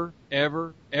Janish never,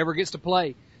 ever gets to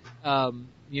play.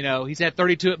 He's had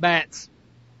 32 at bats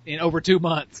in over 2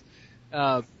 months,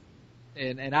 and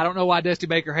I don't know why Dusty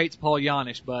Baker hates Paul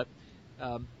Janish, but.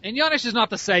 And Janish is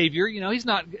not the savior. He's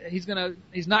not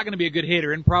gonna be a good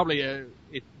hitter, and probably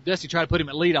if Dusty tried to put him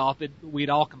at leadoff, we'd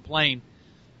all complain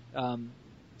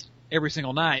every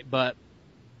single night. But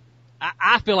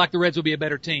I feel like the Reds will be a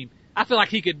better team. I feel like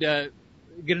he could get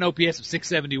an OPS of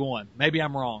 671. Maybe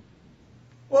I'm wrong.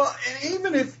 Well, and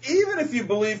even if you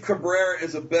believe Cabrera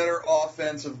is a better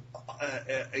offensive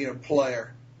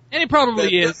player, and he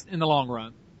probably is in the long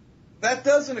run. That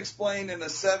doesn't explain in the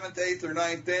 7th, 8th, or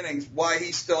 9th innings why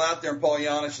he's still out there and Paul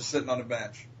Janish is sitting on the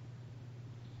bench.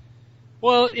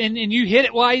 Well, and you hit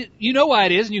it why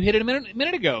it is, and you hit it a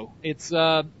minute ago. It's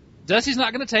Dusty's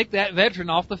not going to take that veteran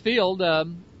off the field,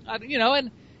 and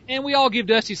we all give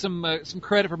Dusty some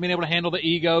credit for being able to handle the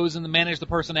egos and to manage the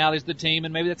personalities of the team,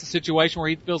 and maybe that's a situation where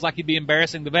he feels like he'd be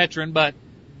embarrassing the veteran, but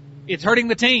it's hurting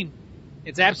the team.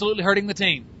 It's absolutely hurting the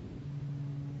team.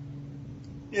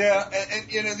 Yeah, and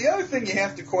the other thing you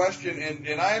have to question,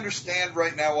 and I understand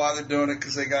right now why they're doing it,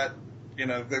 because they've got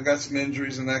some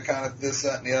injuries and that kind of this,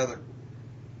 that, and the other.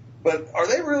 But are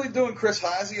they really doing Chris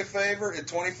Heisey a favor at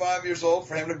 25 years old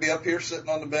for him to be up here sitting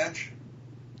on the bench?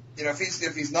 If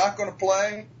he's not going to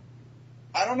play,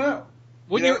 I don't know.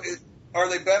 Are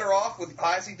they better off with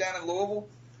Heisey down in Louisville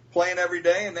playing every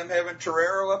day and them having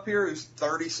Torrero up here who's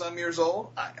 30-some years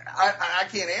old? I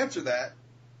can't answer that.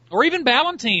 Or even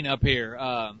Ballantine up here,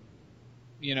 Right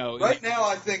now,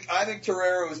 I think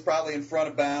Torrero is probably in front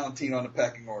of Ballantine on the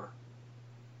pecking order.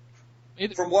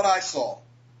 From what I saw.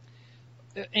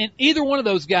 And either one of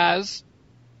those guys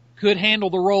could handle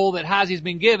the role that Heisey's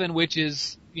been given, which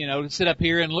is, to sit up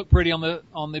here and look pretty on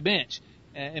the bench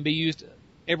and be used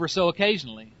ever so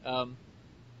occasionally.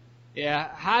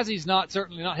 Heisey's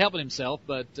certainly not helping himself,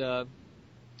 but I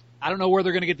don't know where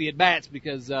they're going to get the at bats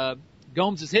because.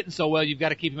 Gomes is hitting so well, you've got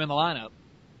to keep him in the lineup.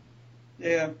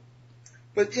 Yeah,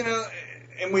 but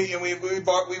and we've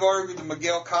argued the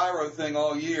Miguel Cairo thing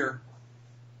all year.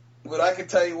 But I can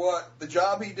tell you what, the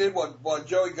job he did while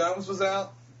Joey Gomes was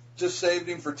out just saved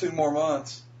him for 2 more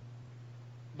months.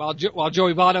 While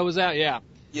Joey Votto was out, yeah.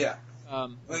 Yeah.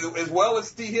 As well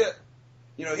as he hit,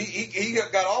 You know, he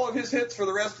got all of his hits for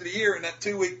the rest of the year in that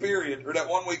 2-week period or that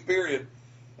 1-week period,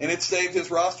 and it saved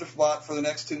his roster spot for the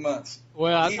next 2 months.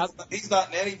 Well, he's not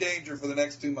in any danger for the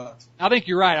next 2 months. I think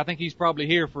you're right. I think he's probably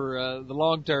here for the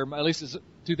long term, at least as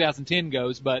 2010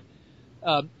 goes. But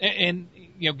and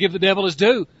you know, give the devil his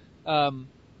due.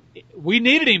 We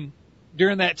needed him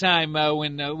during that time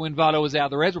when Votto was out.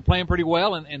 The Reds were playing pretty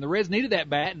well, and the Reds needed that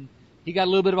bat, and he got a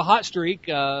little bit of a hot streak,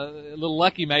 a little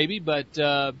lucky maybe,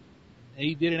 but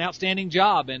he did an outstanding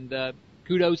job, and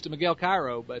kudos to Miguel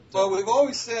Cairo. But well, we've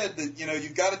always said that, you know,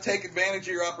 you've got to take advantage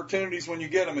of your opportunities when you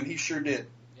get them, and he sure did.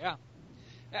 Yeah,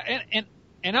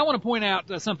 and I want to point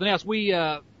out something else. We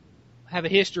have a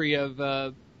history of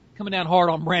coming down hard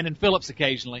on Brandon Phillips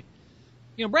occasionally.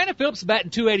 You know, Brandon Phillips is batting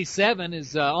 .287,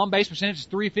 his on-base percentage is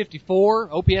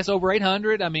 .354, OPS over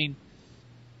 800. I mean,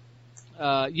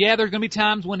 yeah, there's going to be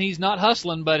times when he's not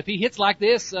hustling, but if he hits like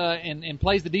this and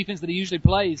plays the defense that he usually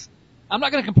plays, I'm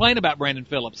not going to complain about Brandon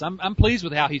Phillips. I'm pleased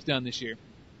with how he's done this year.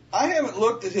 I haven't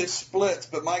looked at his splits,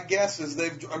 but my guess is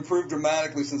they've improved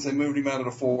dramatically since they moved him out of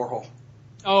the 4-hole.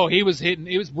 Oh, he was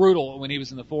brutal when he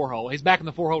was in the 4-hole. He's back in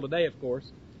the 4-hole today, of course,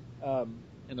 and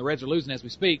the Reds are losing as we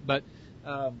speak. But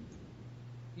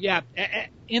yeah,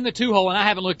 in the 2-hole, and I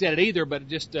haven't looked at it either, but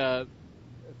just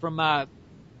from my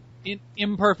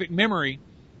imperfect memory,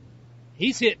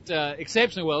 he's hit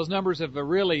exceptionally well. His numbers have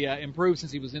really improved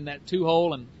since he was in that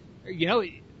 2-hole, and you know,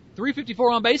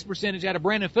 .354 on base percentage out of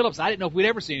Brandon Phillips. I didn't know if we'd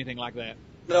ever see anything like that.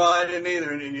 No, I didn't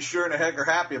either, and you sure in the heck are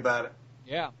happy about it.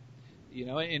 Yeah. You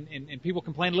know, and people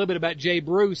complain a little bit about Jay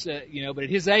Bruce, you know, but at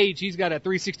his age, he's got a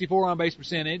 .364 on base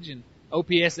percentage and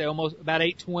OPS at almost about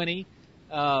 820.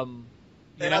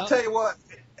 And I'll tell you what,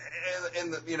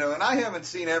 you know, and I haven't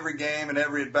seen every game and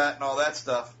every at bat and all that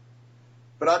stuff,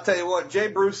 but I'll tell you what, Jay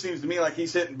Bruce seems to me like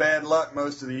he's hitting bad luck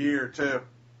most of the year too.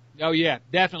 Oh yeah,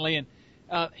 definitely, and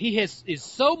he is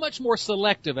so much more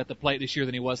selective at the plate this year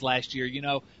than he was last year. You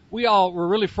know, we all were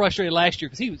really frustrated last year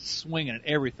because he was swinging at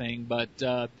everything,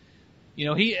 but you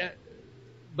know,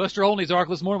 Buster Olney's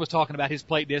article this morning was talking about his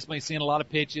plate discipline. He's seeing a lot of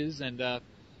pitches, and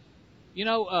you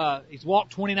know, he's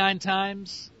walked 29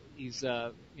 times. He's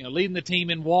you know, leading the team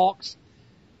in walks.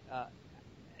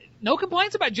 No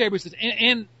complaints about Jay Bruce,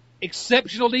 and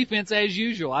exceptional defense as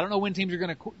usual. I don't know when teams are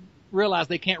going to realize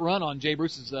they can't run on Jay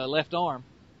Bruce's left arm,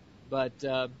 but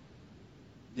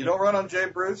you don't run on Jay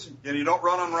Bruce, and you don't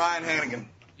run on Ryan Hanigan.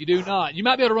 You do not. You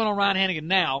might be able to run on Ryan Hanigan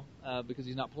now because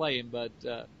he's not playing, but.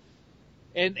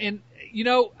 And you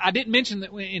know, I didn't mention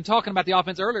that in talking about the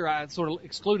offense earlier, I sort of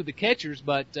excluded the catchers,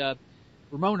 but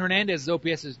Ramon Hernandez's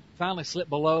OPS has finally slipped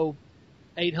below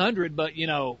 800, but, you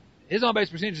know, his on-base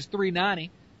percentage is .390.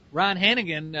 Ryan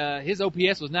Hanigan, his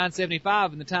OPS was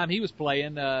 .975 in the time he was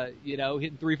playing, you know,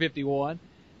 hitting .351.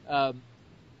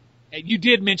 You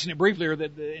did mention it briefly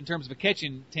that in terms of a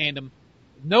catching tandem,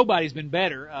 nobody's been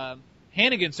better.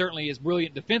 Hanigan certainly is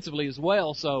brilliant defensively as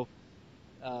well, so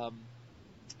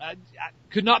I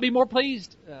could not be more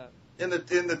pleased. In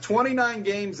the 29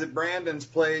 games that Brandon's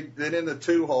played, then in the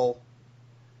 2-hole,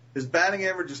 his batting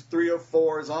average is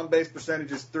 .304, his on-base percentage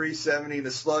is .370, and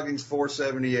his slugging's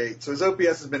 .478. So his OPS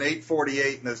has been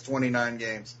 .848 in those 29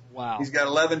 games. Wow. He's got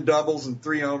 11 doubles and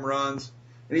 3 home runs,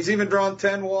 and he's even drawn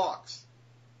 10 walks.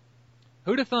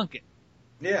 Who'd have thunk it?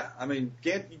 Yeah, I mean,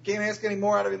 you can't ask any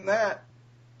more out of him than that.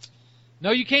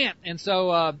 No, you can't. And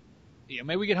so, yeah,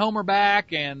 maybe we get Homer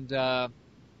back and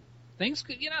things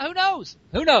could, you know, who knows?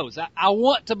 Who knows? I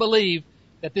want to believe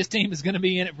that this team is going to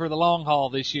be in it for the long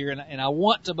haul this year, and I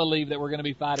want to believe that we're going to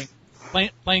be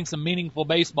playing some meaningful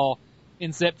baseball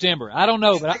in September. I don't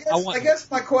know, but I want. I guess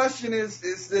my question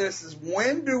is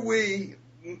when do we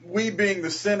being the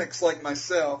cynics like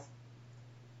myself,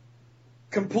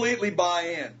 completely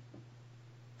buy in?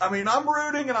 I mean, I'm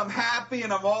rooting and I'm happy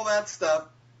and I'm all that stuff,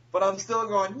 but I'm still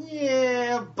going,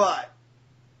 yeah, but.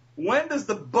 When does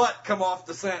the but come off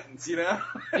the sentence, you know?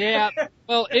 Yeah,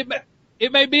 well,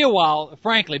 it may be a while,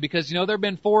 frankly, because, you know, there have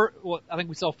been I think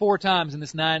we saw 4 times in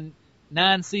this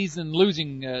nine-season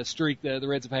losing streak the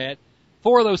Reds have had.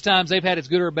 4 of those times they've had as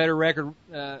good or a better record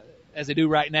as they do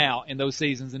right now in those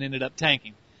seasons and ended up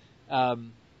tanking. The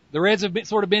Reds have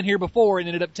sort of been here before and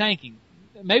ended up tanking.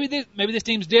 Maybe this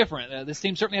team's different. This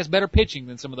team certainly has better pitching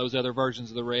than some of those other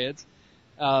versions of the Reds.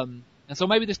 And so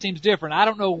maybe this team's different. I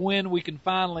don't know when we can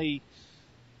finally,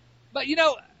 but you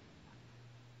know,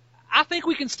 I think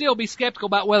we can still be skeptical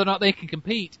about whether or not they can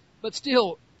compete, but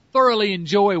still thoroughly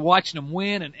enjoy watching them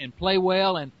win and play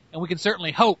well, and we can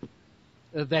certainly hope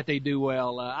that they do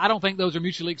well. I don't think those are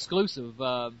mutually exclusive.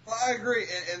 Well, I agree,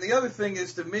 and the other thing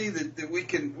is to me that we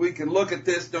can look at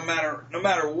this no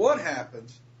matter what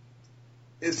happens.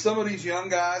 is some of these young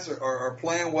guys are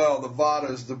playing well. The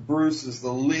Vados, the Bruces,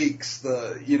 the Leaks,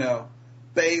 the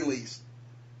Baileys.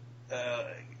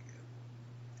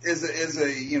 Is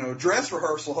a dress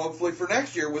rehearsal hopefully for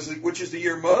next year, which is the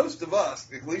year most of us,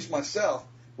 at least myself,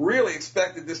 really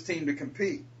expected this team to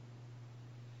compete.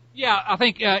 Yeah, I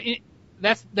think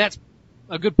that's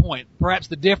a good point. Perhaps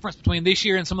the difference between this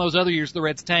year and some of those other years the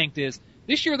Reds tanked is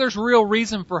this year there's real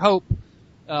reason for hope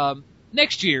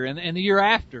next year and the year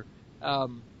after.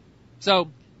 So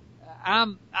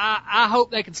I hope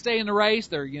they can stay in the race.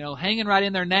 They're hanging right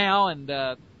in there now, and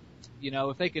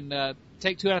if they can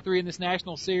take 2 out of 3 in this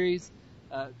national series.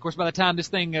 Of course, by the time this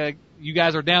thing, you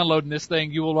guys are downloading this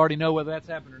thing, you will already know whether that's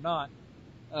happened or not.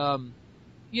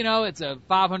 It's a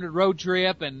 500 road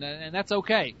trip, and that's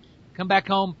okay. Come back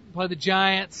home, play the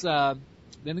Giants,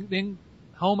 then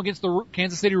home against the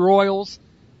Kansas City Royals,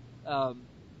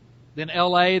 then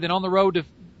L.A., then on the road to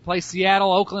play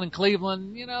Seattle, Oakland, and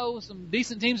Cleveland. Some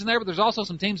decent teams in there, but there's also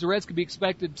some teams the Reds could be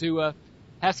expected to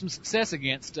have some success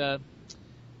against.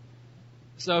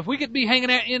 So if we could be hanging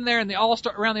out in there in the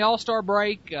around the All-Star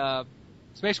break,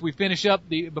 especially we finish up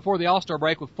before the All-Star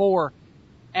break with 4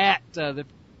 at the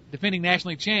defending National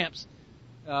League champs,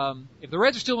 if the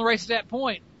Reds are still in the race at that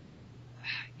point,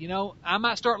 I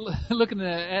might start looking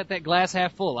at that glass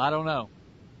half full. I don't know.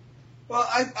 Well,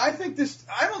 I think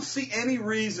I don't see any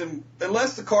reason,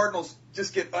 unless the Cardinals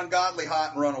just get ungodly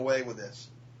hot and run away with this.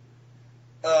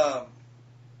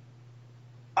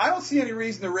 I don't see any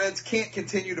reason the Reds can't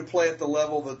continue to play at the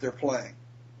level that they're playing.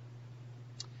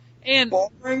 And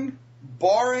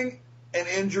barring an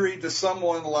injury to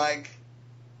someone like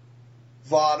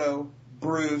Votto,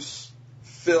 Bruce,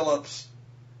 Phillips,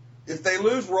 if they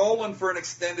lose Rolen for an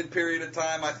extended period of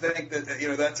time, I think that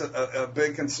that's a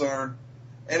big concern.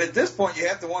 And at this point, you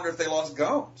have to wonder if they lost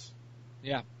Gomes.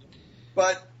 Yeah.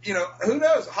 But who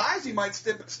knows? Heisey might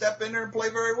step in there and play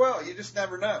very well. You just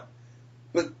never know.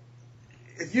 But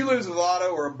if you lose a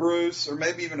Votto or a Bruce or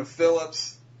maybe even a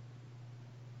Phillips,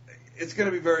 it's going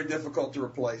to be very difficult to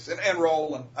replace. And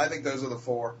Rolen, I think those are the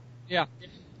 4. Yeah.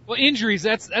 Well, injuries,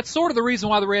 that's sort of the reason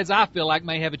why the Reds, I feel like,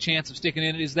 may have a chance of sticking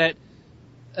in it, is that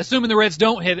assuming the Reds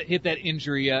don't hit that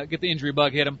injury, get the injury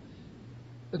bug hit them,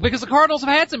 because the Cardinals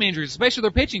have had some injuries, especially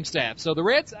their pitching staff. So the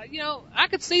Reds, I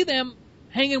could see them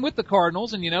hanging with the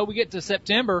Cardinals, and, we get to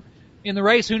September in the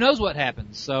race, who knows what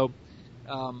happens. So,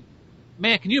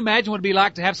 man, can you imagine what it'd be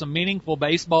like to have some meaningful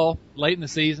baseball late in the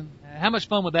season? How much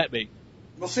fun would that be?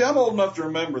 Well, see, I'm old enough to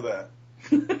remember that.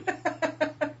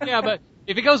 Yeah, but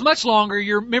if it goes much longer,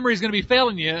 your memory's going to be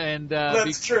failing you. And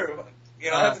that's true.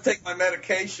 I have to take my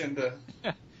medication to.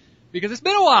 Because it's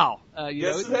been a while.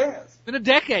 Yes, it has. It's been a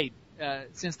decade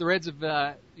since the Reds have,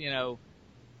 been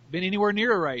anywhere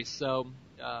near a race. So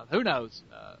who knows?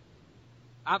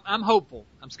 I'm hopeful.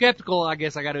 I'm skeptical, I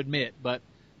guess I got to admit, but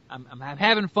I'm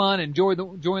having fun, enjoying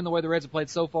the way the Reds have played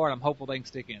so far, and I'm hopeful they can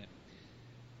stick in it.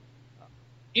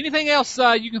 Anything else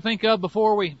you can think of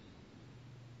before we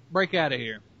break out of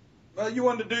here? Well, you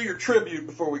wanted to do your tribute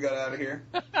before we got out of here.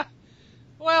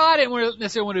 Well, I didn't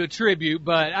necessarily want to do a tribute,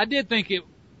 but I did think it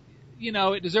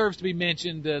deserves to be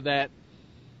mentioned that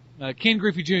Ken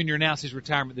Griffey Jr. announced his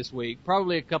retirement this week.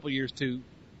 Probably a couple years too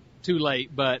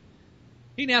late, but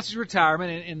he announced his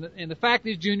retirement, and the fact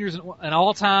that Jr. is an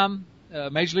all-time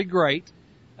Major League great.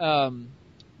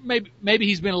 Maybe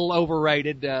he's been a little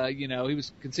overrated. He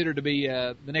was considered to be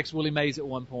the next Willie Mays at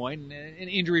one point, and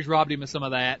injuries robbed him of some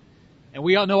of that. And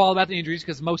we all know all about the injuries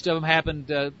because most of them happened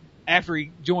after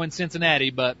he joined Cincinnati.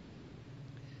 But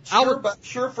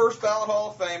sure, first ballot Hall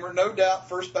of Famer, no doubt,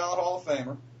 first ballot Hall of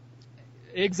Famer.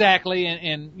 Exactly,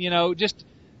 and just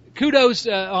kudos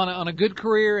on a good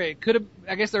career. It could have,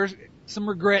 I guess, there's some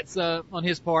regrets on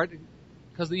his part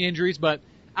because of the injuries, but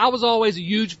I was always a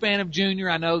huge fan of Junior.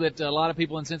 I know that a lot of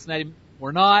people in Cincinnati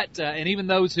were not, and even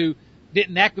those who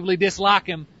didn't actively dislike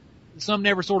him, some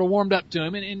never sort of warmed up to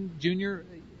him, and Junior,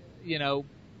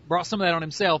 brought some of that on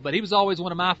himself, but he was always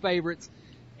one of my favorites,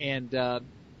 and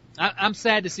I'm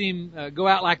sad to see him go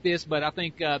out like this, but I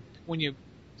think when you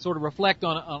sort of reflect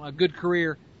on a good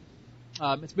career,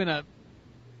 it's been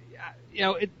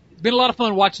it's been a lot of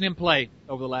fun watching him play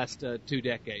over the last 2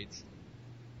 decades.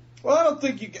 Well, I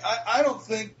don't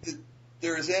think that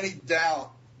there is any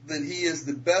doubt that he is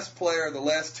the best player of the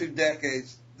last 2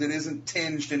 decades that isn't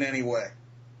tinged in any way.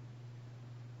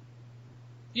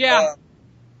 Yeah.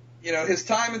 His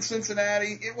time in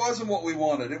Cincinnati, it wasn't what we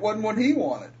wanted. It wasn't what he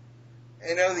wanted.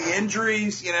 The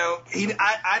injuries,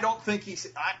 I don't think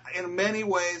in many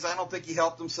ways, I don't think he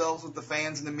helped himself with the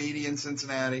fans and the media in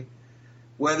Cincinnati.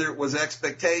 Whether it was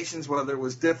expectations, whether it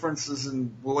was differences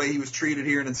in the way he was treated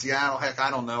here and in Seattle, heck, I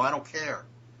don't know. I don't care.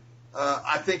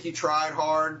 I think he tried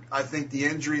hard. I think the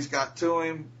injuries got to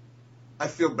him. I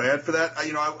feel bad for that.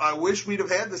 I wish we'd have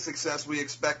had the success we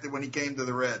expected when he came to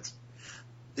the Reds.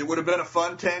 It would have been a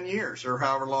fun 10 years or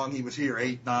however long he was here,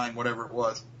 8, 9, whatever it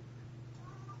was.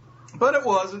 But it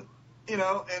wasn't,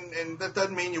 and that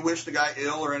doesn't mean you wish the guy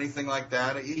ill or anything like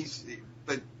that.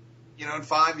 But in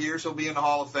 5 years he'll be in the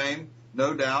Hall of Fame,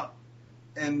 no doubt,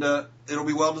 and it'll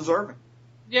be well deserving.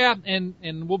 Yeah,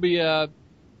 and we'll be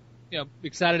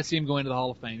excited to see him go into the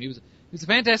Hall of Fame. He was a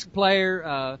fantastic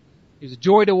player. He was a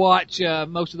joy to watch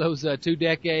most of those 2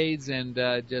 decades, and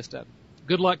just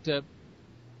good luck to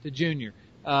Junior.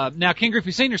 Now, Ken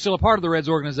Griffey Sr. is still a part of the Reds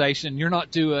organization. You're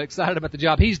not too excited about the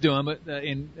job he's doing, but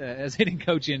as hitting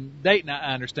coach in Dayton,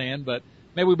 I understand. But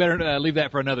maybe we better leave that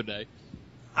for another day.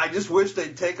 I just wish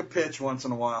they'd take a pitch once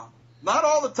in a while. Not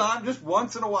all the time, just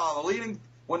once in a while.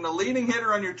 When the leading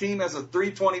hitter on your team has a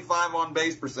 .325 on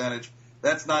base percentage,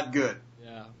 that's not good.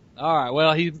 Yeah. All right.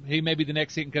 Well, he may be the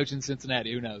next hitting coach in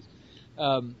Cincinnati. Who knows?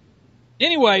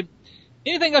 Anyway,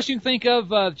 anything else you can think of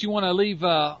that you want to leave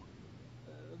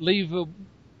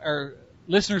our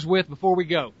listeners with before we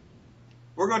go?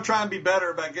 We're going to try and be better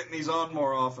about getting these on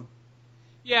more often.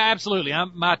 Yeah, absolutely.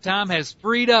 My time has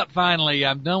freed up finally.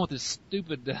 I'm done with this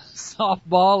stupid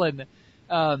softball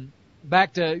and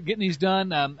back to getting these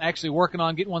done. I'm actually working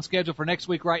on getting one scheduled for next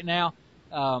week right now.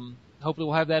 Hopefully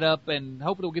we'll have that up, and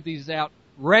hopefully we'll get these out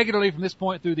regularly from this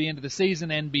point through the end of the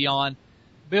season and beyond.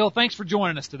 Bill, thanks for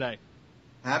joining us today.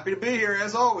 Happy to be here,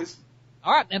 as always.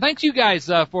 All right, and thanks you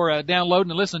guys for downloading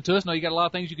and listening to us. I know you got a lot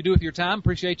of things you can do with your time.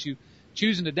 Appreciate you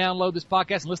choosing to download this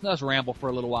podcast and listen to us ramble for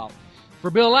a little while. For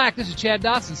Bill Lack, this is Chad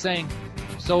Dotson saying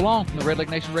so long from the Red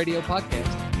Leg Nation Radio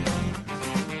podcast.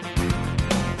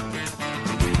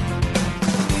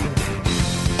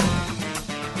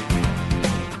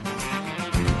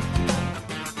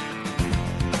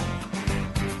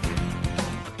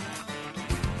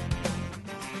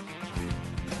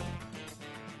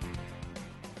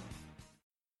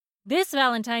 This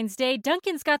Valentine's Day,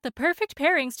 Dunkin's got the perfect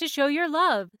pairings to show your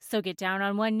love. So get down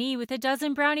on one knee with a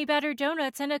dozen brownie batter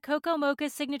donuts and a cocoa mocha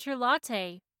signature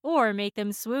latte. Or make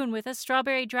them swoon with a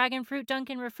strawberry dragon fruit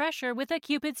Dunkin' refresher with a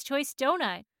Cupid's Choice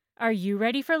donut. Are you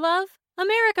ready for love?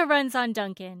 America runs on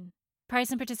Dunkin'. Price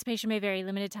and participation may vary.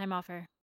 Limited time offer.